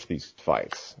approach these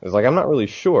fights? It's like, I'm not really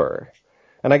sure.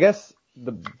 And I guess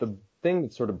the thing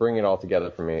that's sort of bringing it all together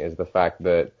for me is the fact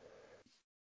that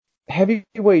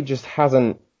heavyweight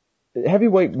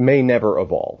may never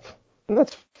evolve. And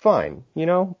that's fine,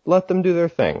 let them do their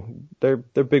thing. They're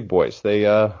big boys. They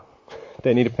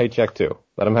need a paycheck too.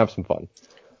 Let them have some fun.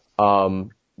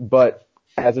 But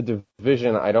as a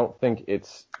division, I don't think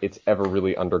it's ever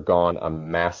really undergone a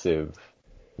massive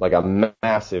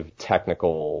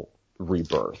technical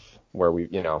rebirth where we,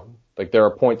 there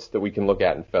are points that we can look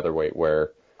at in featherweight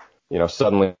where,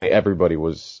 suddenly everybody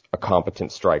was a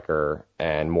competent striker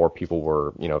and more people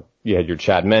were, you had your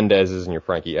Chad Mendez's and your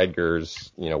Frankie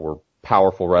Edgars, were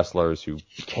powerful wrestlers who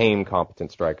became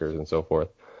competent strikers and so forth.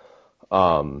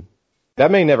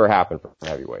 That may never happen for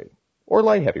heavyweight or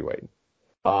light heavyweight.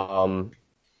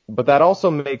 But that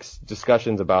also makes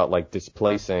discussions about like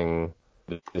displacing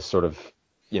this sort of,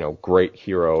 great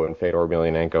hero in Fedor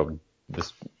Emelianenko,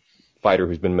 this fighter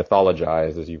who's been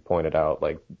mythologized, as you pointed out,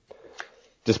 like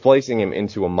displacing him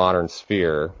into a modern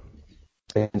sphere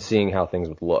and seeing how things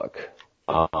would look.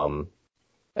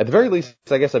 At the very least,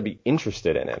 I guess I'd be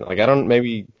interested in it. Like,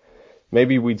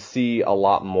 maybe we'd see a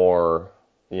lot more,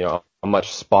 a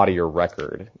much spottier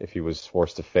record if he was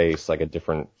forced to face like a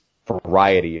different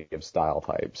variety of style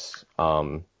types.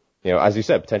 As you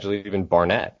said, potentially even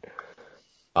Barnett.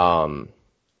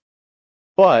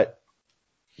 But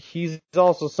he's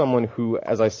also someone who,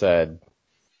 as I said,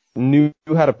 knew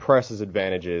how to press his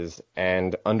advantages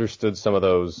and understood some of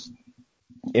those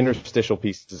interstitial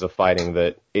pieces of fighting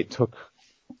that it took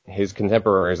his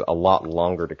contemporaries a lot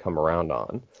longer to come around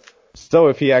on. So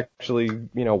if he actually,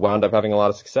 wound up having a lot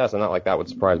of success, and not like that would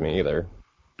surprise me either.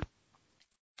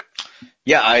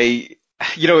 Yeah,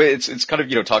 it's kind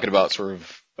of, talking about sort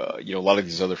of, a lot of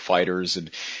these other fighters and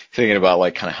thinking about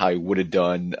like kind of how he would have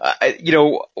done.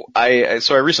 So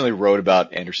I recently wrote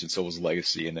about Anderson Silva's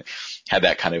legacy and had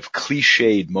that kind of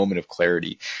cliched moment of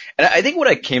clarity. And I think what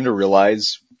I came to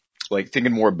realize, like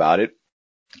thinking more about it,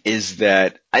 is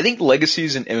that I think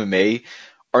legacies in MMA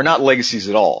are not legacies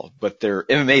at all, but they're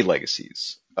MMA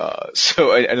legacies.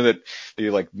 So I know that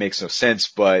it like makes no sense,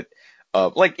 but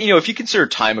if you consider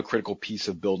time a critical piece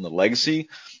of building a legacy,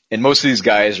 and most of these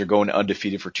guys are going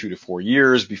undefeated for 2 to 4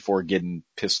 years before getting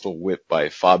pistol whipped by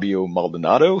Fabio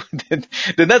Maldonado, then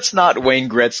that's not Wayne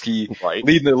Gretzky Right.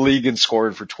 leading the league and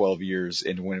scoring for 12 years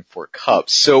and winning 4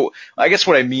 cups. So I guess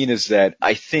what I mean is that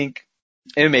I think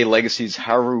MMA legacies,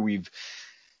 however we've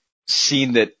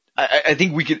seen that, I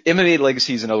think MMA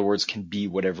legacies, in other words, can be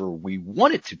whatever we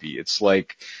want it to be. It's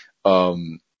like, so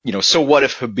what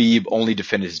if Khabib only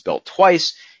defended his belt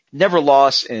twice, never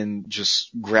lost, and just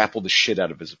grappled the shit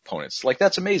out of his opponents? Like,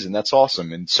 that's amazing. That's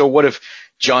awesome. And so what if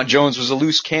John Jones was a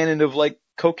loose cannon of like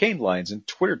cocaine lines and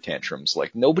Twitter tantrums.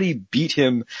 Like nobody beat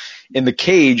him in the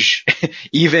cage,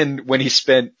 even when he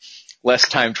spent less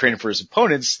time training for his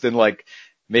opponents than like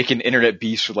making internet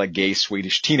beefs with like gay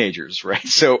Swedish teenagers, right?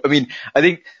 So, I mean, I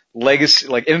think legacy,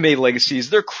 like MMA legacies,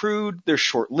 they're crude, they're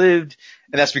short-lived,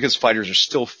 and that's because fighters are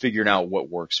still figuring out what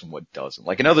works and what doesn't.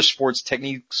 Like in other sports,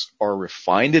 techniques are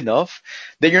refined enough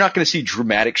that you're not going to see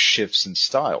dramatic shifts in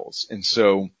styles. And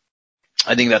so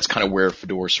I think that's kind of where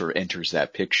Fedor sort of enters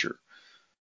that picture.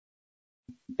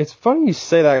 It's funny you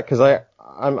say that because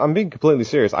I'm being completely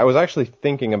serious. I was actually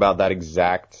thinking about that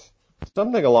exact,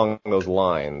 something along those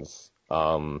lines,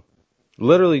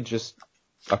 literally just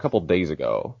a couple days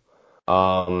ago.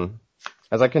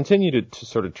 As I continue to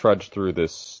sort of trudge through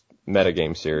this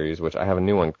metagame series, which I have a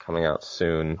new one coming out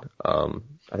soon. I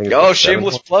think it's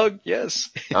shameless plug, yes.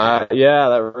 Yeah,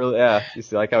 that really, yeah. You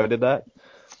see, like how I did that?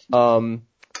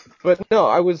 But no,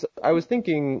 I was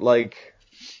thinking, like,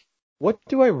 what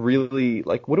do I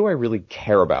really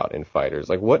care about in fighters?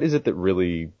 Like, what is it that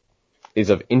really is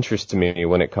of interest to me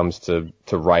when it comes to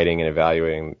writing and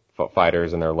evaluating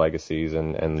fighters and their legacies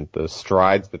and the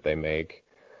strides that they make?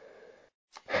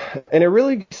 And it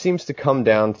really seems to come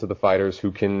down to the fighters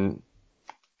who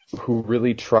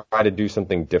really try to do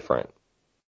something different.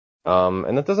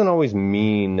 And that doesn't always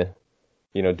mean,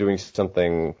 doing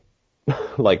something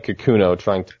like Kakuno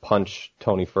trying to punch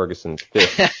Tony Ferguson's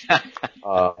fist.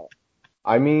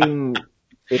 I mean,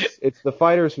 it's the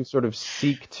fighters who sort of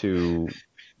seek to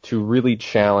really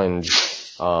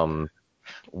challenge,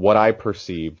 what I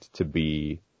perceived to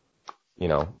be,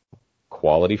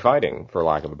 quality fighting, for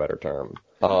lack of a better term.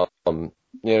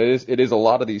 It is a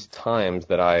lot of these times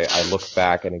that I look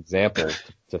back at examples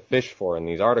to fish for in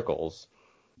these articles,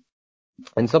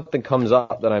 and something comes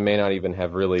up that I may not even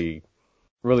have really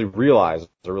realized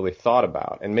or really thought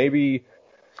about. And maybe,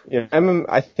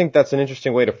 I think that's an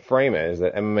interesting way to frame it, is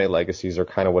that MMA legacies are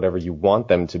kind of whatever you want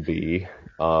them to be,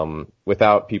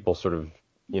 without people sort of,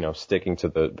 sticking to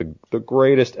the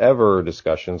greatest ever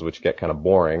discussions, which get kind of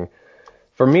boring.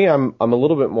 For me, I'm a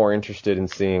little bit more interested in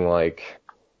seeing, like,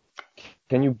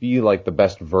 can you be like the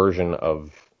best version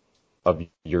of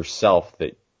yourself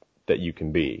that you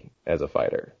can be as a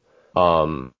fighter?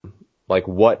 Like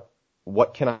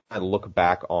what can I look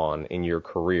back on in your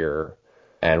career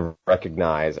and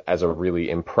recognize as a really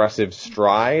impressive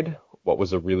stride? What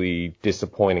was a really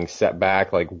disappointing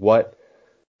setback? Like what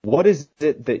is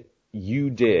it that you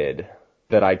did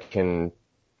that I can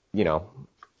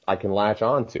latch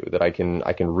on to, that I can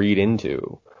read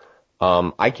into?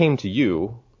 I came to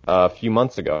you a few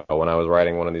months ago when I was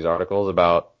writing one of these articles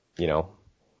about,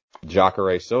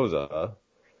 Jacare Souza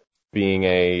being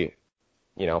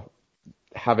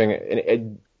having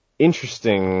an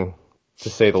interesting, to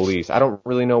say the least. I don't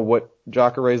really know what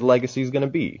Jacare's legacy is going to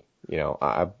be.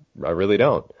 I really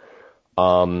don't.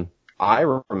 I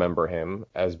remember him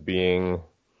as being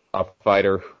a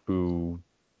fighter who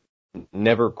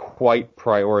never quite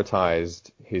prioritized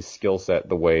his skill set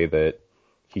the way that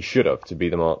he should have to be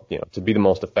the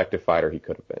most effective fighter he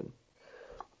could have been.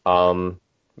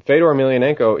 Fedor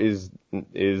Emelianenko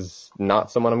is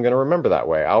not someone I'm going to remember that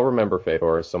way. I'll remember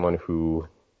Fedor as someone who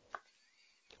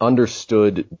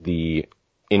understood the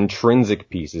intrinsic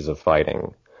pieces of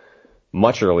fighting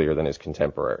much earlier than his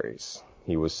contemporaries.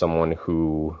 He was someone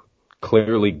who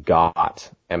clearly got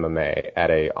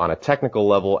MMA on a technical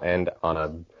level and on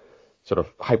a sort of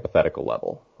hypothetical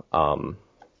level.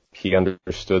 He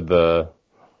understood the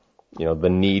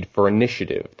need for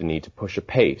initiative, the need to push a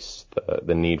pace,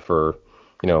 the need for,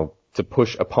 to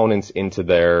push opponents into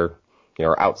their,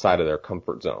 or outside of their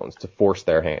comfort zones, to force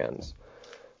their hands.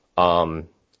 And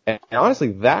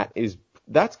honestly,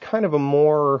 that's kind of a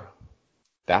more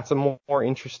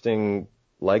interesting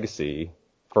legacy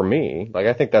for me. Like,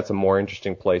 I think that's a more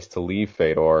interesting place to leave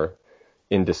Fedor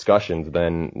in discussions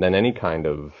than any kind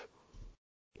of,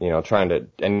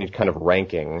 any kind of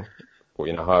ranking,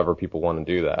 however people want to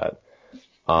do that.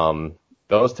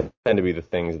 Those tend to be the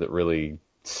things that really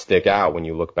stick out when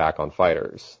you look back on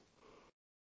fighters.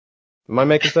 Am I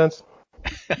making sense?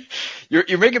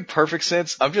 You're making perfect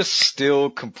sense. I'm just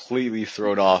still completely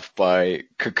thrown off by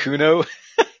Kakuno.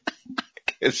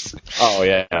 Oh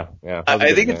yeah.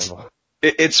 I think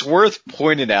it's worth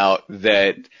pointing out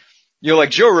that,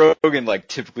 like Joe Rogan, like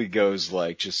typically goes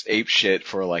like just ape shit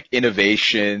for like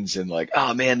innovations and like,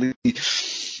 oh man,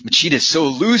 Machida's so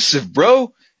elusive,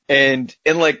 bro. And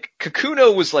like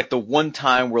Kakuno was like the one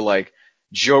time where like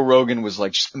Joe Rogan was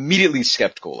like just immediately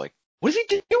skeptical. Like, what is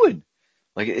he doing?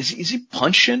 Like, is he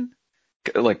punching?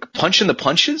 Like punching the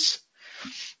punches?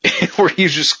 Where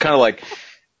he's just kind of like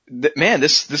man,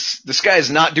 this guy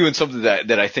is not doing something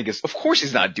that I think is, of course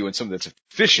he's not doing something that's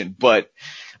efficient, but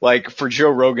like for Joe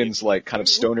Rogan's like kind of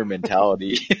stoner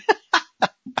mentality.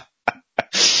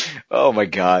 Oh my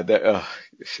God.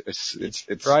 It's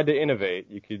Tried to innovate.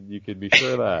 You could be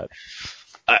sure of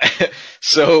that.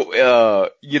 So,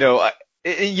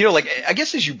 like, I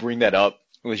guess as you bring that up,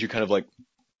 as you kind of like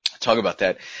talk about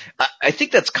that, I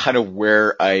think that's kind of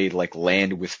where I like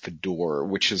land with Fedor,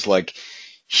 which is like,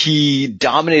 he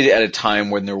dominated at a time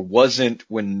when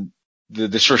when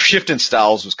the sort of shift in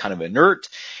styles was kind of inert.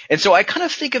 And so I kind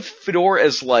of think of Fedor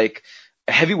as like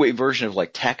a heavyweight version of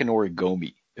like Takanori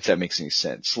Gomi, if that makes any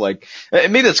sense. Like,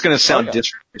 maybe that's going to sound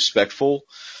disrespectful.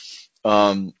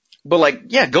 But like,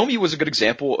 yeah, Gomi was a good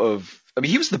example of, I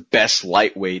mean, he was the best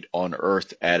lightweight on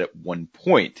earth at one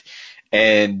point.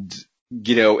 And,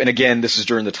 and again, this is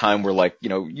during the time where like,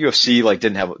 UFC like they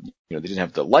didn't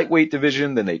have the lightweight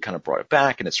division, then they kind of brought it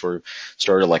back and it sort of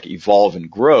started to like evolve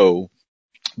and grow.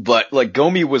 But like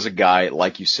Gomi was a guy,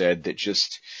 like you said, that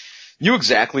just knew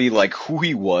exactly like who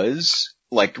he was,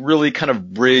 like really kind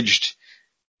of bridged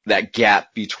that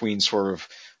gap between sort of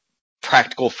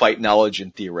practical fight knowledge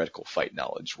and theoretical fight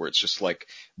knowledge, where it's just like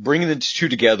bringing the two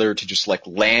together to just like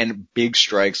land big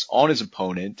strikes on his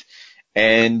opponent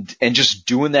and just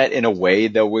doing that in a way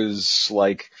that was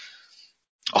like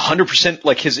 100%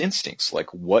 like his instincts,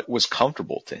 like what was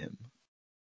comfortable to him.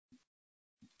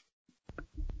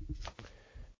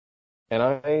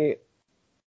 And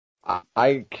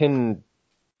I can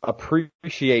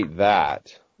appreciate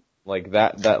that. Like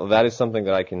that is something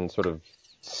that I can sort of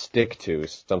stick to,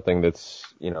 something that's,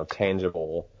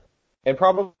 tangible, and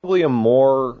probably a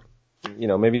more,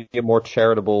 maybe a more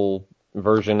charitable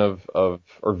version of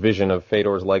or vision of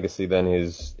Fedor's legacy than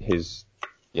his,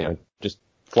 just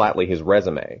flatly his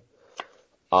resume.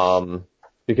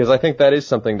 Because I think that is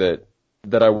something that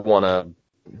I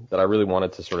really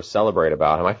wanted to sort of celebrate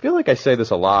about him. I feel like I say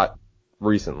this a lot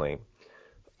recently.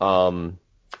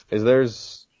 Is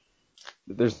there's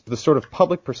the sort of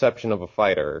public perception of a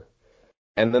fighter,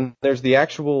 and then there's the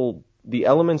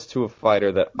elements to a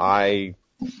fighter that I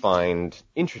find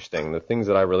interesting, the things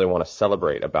that I really want to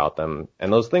celebrate about them,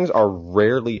 and those things are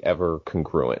rarely ever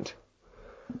congruent.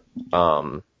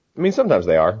 I mean, sometimes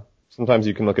they are. Sometimes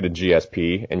you can look at a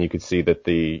GSP and you could see that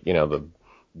the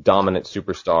dominant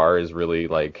superstar is really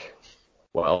like,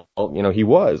 well, he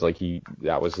was like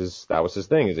that was his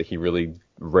thing, is that he really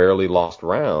rarely lost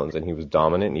rounds and he was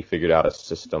dominant and he figured out a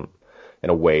system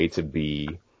and a way to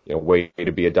be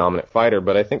a dominant fighter.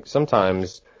 But I think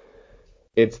sometimes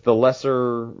it's the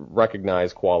lesser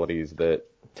recognized qualities that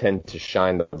tend to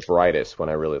shine the brightest when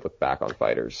I really look back on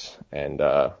fighters. And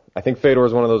I think Fedor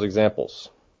is one of those examples.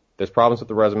 There's problems with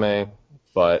the resume,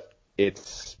 but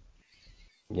it's,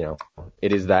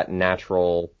 it is that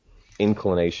natural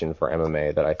inclination for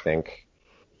MMA that I think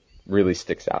really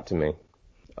sticks out to me.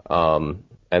 And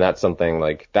that's something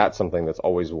that's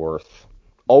always worth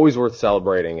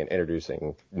celebrating and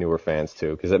introducing newer fans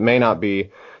to, because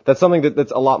that's something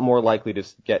that's a lot more likely to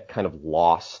get kind of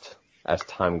lost as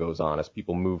time goes on, as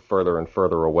people move further and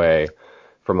further away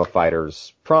from a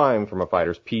fighter's prime, from a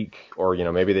fighter's peak, or,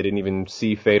 maybe they didn't even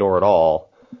see Fedor at all.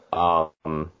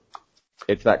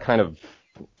 It's that kind of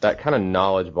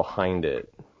knowledge behind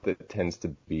it that tends to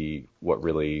be what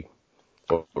really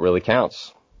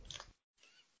counts.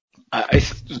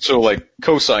 So like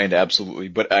co-signed absolutely,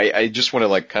 but I just want to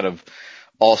like kind of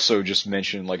also just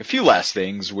mention like a few last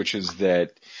things, which is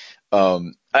that,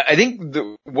 I think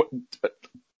what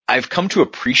I've come to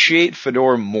appreciate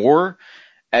Fedor more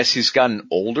as he's gotten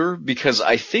older, because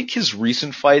I think his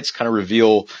recent fights kind of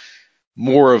reveal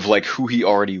more of like who he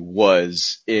already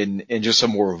was in just a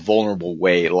more vulnerable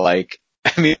way. Like,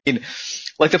 I mean,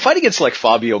 like the fight against like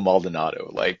Fabio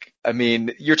Maldonado, like, I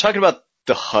mean, you're talking about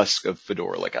the husk of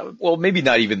Fedor, like, well, maybe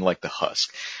not even like the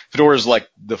husk. Fedor is like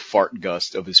the fart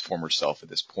gust of his former self at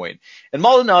this point. And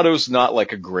Maldonado's not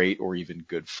like a great or even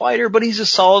good fighter, but he's a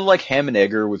solid like ham and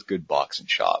egger with good boxing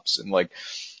chops. And like,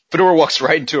 Fedor walks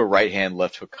right into a right hand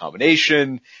left hook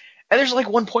combination. And there's like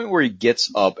one point where he gets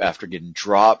up after getting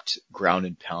dropped, ground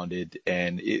and pounded,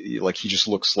 and like he just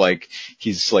looks like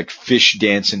he's like fish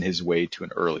dancing his way to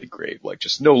an early grave. Like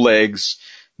just no legs,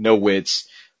 no wits,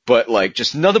 but like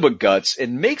just nothing but guts,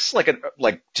 and makes like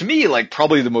to me, like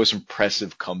probably the most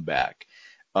impressive comeback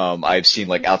I've seen,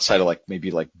 like outside of like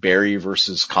maybe like Barry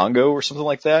versus Congo or something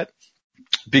like that.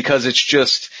 Because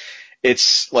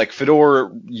it's like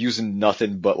Fedor using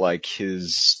nothing but like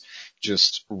his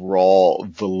just raw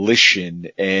volition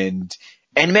and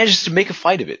manages to make a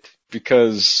fight of it,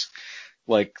 because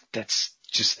like that's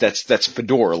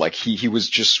Fedor. Like he was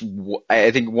just,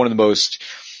 I think, one of the most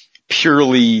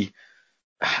purely,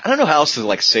 I don't know how else to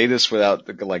like say this without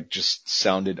like just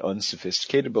sounded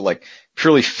unsophisticated, but like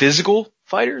purely physical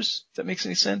fighters, if that makes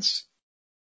any sense.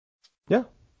 Yeah.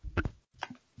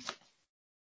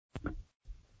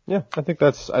 Yeah, I think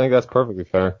that's perfectly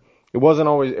fair. It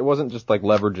wasn't just like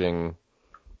leveraging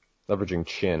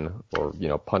chin or,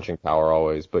 punching power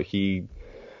always, but he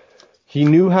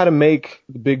knew how to make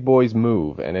the big boys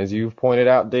move. And as you've pointed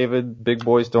out, David, big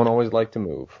boys don't always like to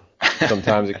move.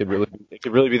 Sometimes it could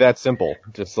really be that simple.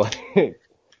 Just like,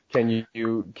 can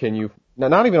you,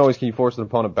 not even always can you force an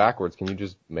opponent backwards. Can you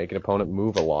just make an opponent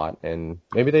move a lot? And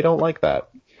maybe they don't like that.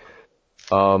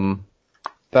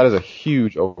 That is a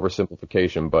huge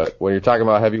oversimplification, but when you're talking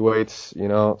about heavyweights,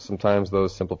 sometimes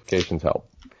those simplifications help.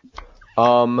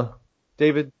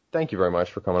 David, thank you very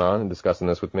much for coming on and discussing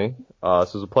this with me.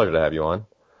 This was a pleasure to have you on.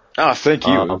 Thank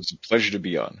you. It was a pleasure to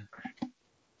be on.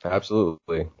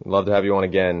 Absolutely. Love to have you on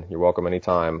again. You're welcome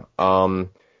anytime.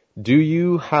 Do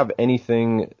you have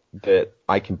anything that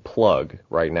I can plug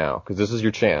right now? Because this is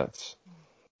your chance.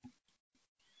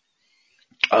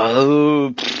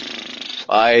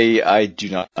 I do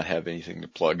not have anything to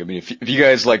plug. I mean, if you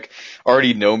guys like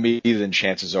already know me, then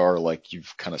chances are like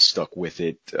you've kind of stuck with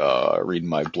it, reading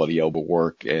my Bloody Elbow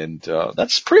work, and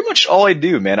that's pretty much all I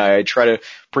do, man. I try to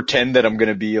pretend that I'm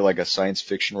gonna be like a science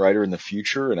fiction writer in the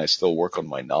future, and I still work on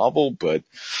my novel, but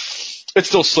it's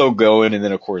still slow going. And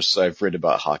then of course I've read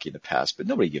about hockey in the past, but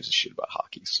nobody gives a shit about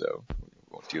hockey, so we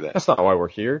won't do that. That's not why we're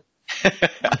here.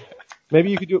 Maybe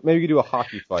you could do a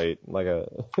hockey fight, like a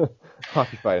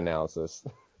hockey fight analysis.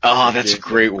 Oh, that's a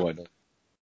great one.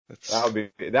 That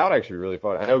would actually be really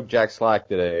fun. I know Jack Slack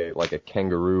did a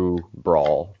kangaroo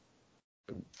brawl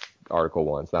article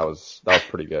once. That was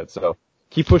pretty good. So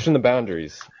keep pushing the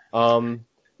boundaries.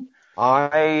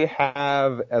 I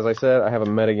have, as I said, I have a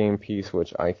metagame piece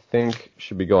which I think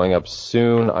should be going up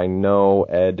soon. I know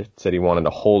Ed said he wanted to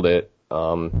hold it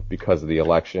because of the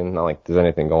election. Not like there's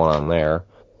anything going on there.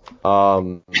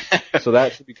 So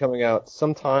that should be coming out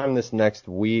sometime this next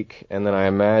week, and then I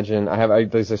imagine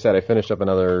as I said, I finished up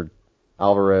another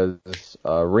Alvarez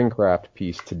Ringcraft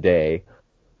piece today,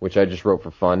 which I just wrote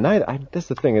for fun. That's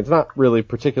the thing; it's not really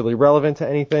particularly relevant to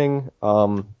anything,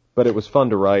 but it was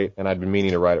fun to write, and I'd been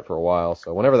meaning to write it for a while.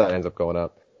 So whenever that ends up going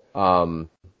up,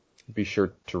 be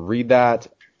sure to read that.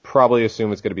 Probably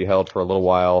assume it's going to be held for a little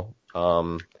while.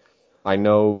 I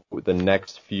know the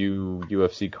next few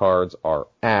UFC cards are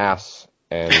ass,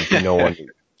 and no one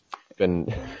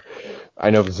I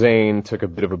know Zayn took a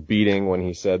bit of a beating when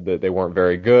he said that they weren't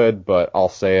very good, but I'll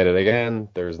say it again.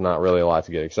 There's not really a lot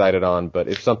to get excited on, but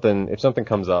if something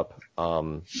comes up,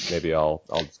 maybe I'll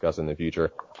discuss in the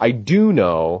future. I do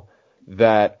know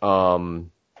that, I'm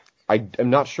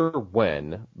not sure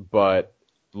when, but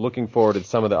looking forward to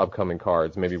some of the upcoming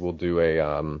cards. Maybe we'll do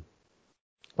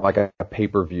like a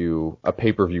pay-per-view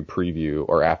preview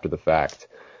or after the fact.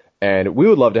 And we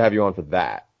would love to have you on for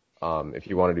that, if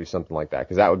you want to do something like that,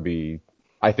 because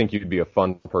I think you'd be a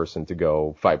fun person to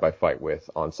go fight by fight with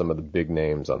on some of the big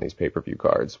names on these pay-per-view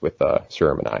cards with,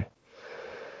 Shuram and I.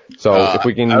 So if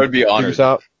we can, I would be honored.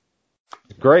 Out,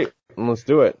 great. Let's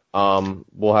do it.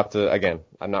 We'll have to, again,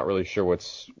 I'm not really sure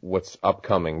what's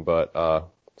upcoming,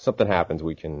 but, something happens,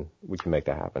 we can make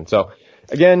that happen. So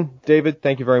again, David,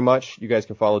 thank you very much. You guys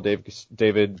can follow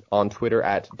David on Twitter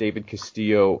at David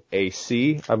Castillo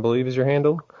AC, I believe is your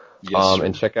handle. Yes,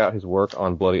 and check out his work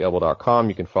on bloodyelbow.com.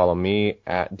 You can follow me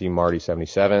at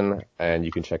dmarty77, and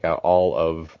you can check out all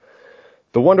of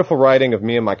the wonderful writing of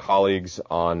me and my colleagues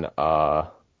on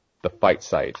the Fight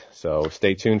site. So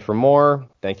stay tuned for more.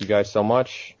 Thank you guys so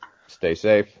much. Stay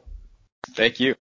safe. Thank you.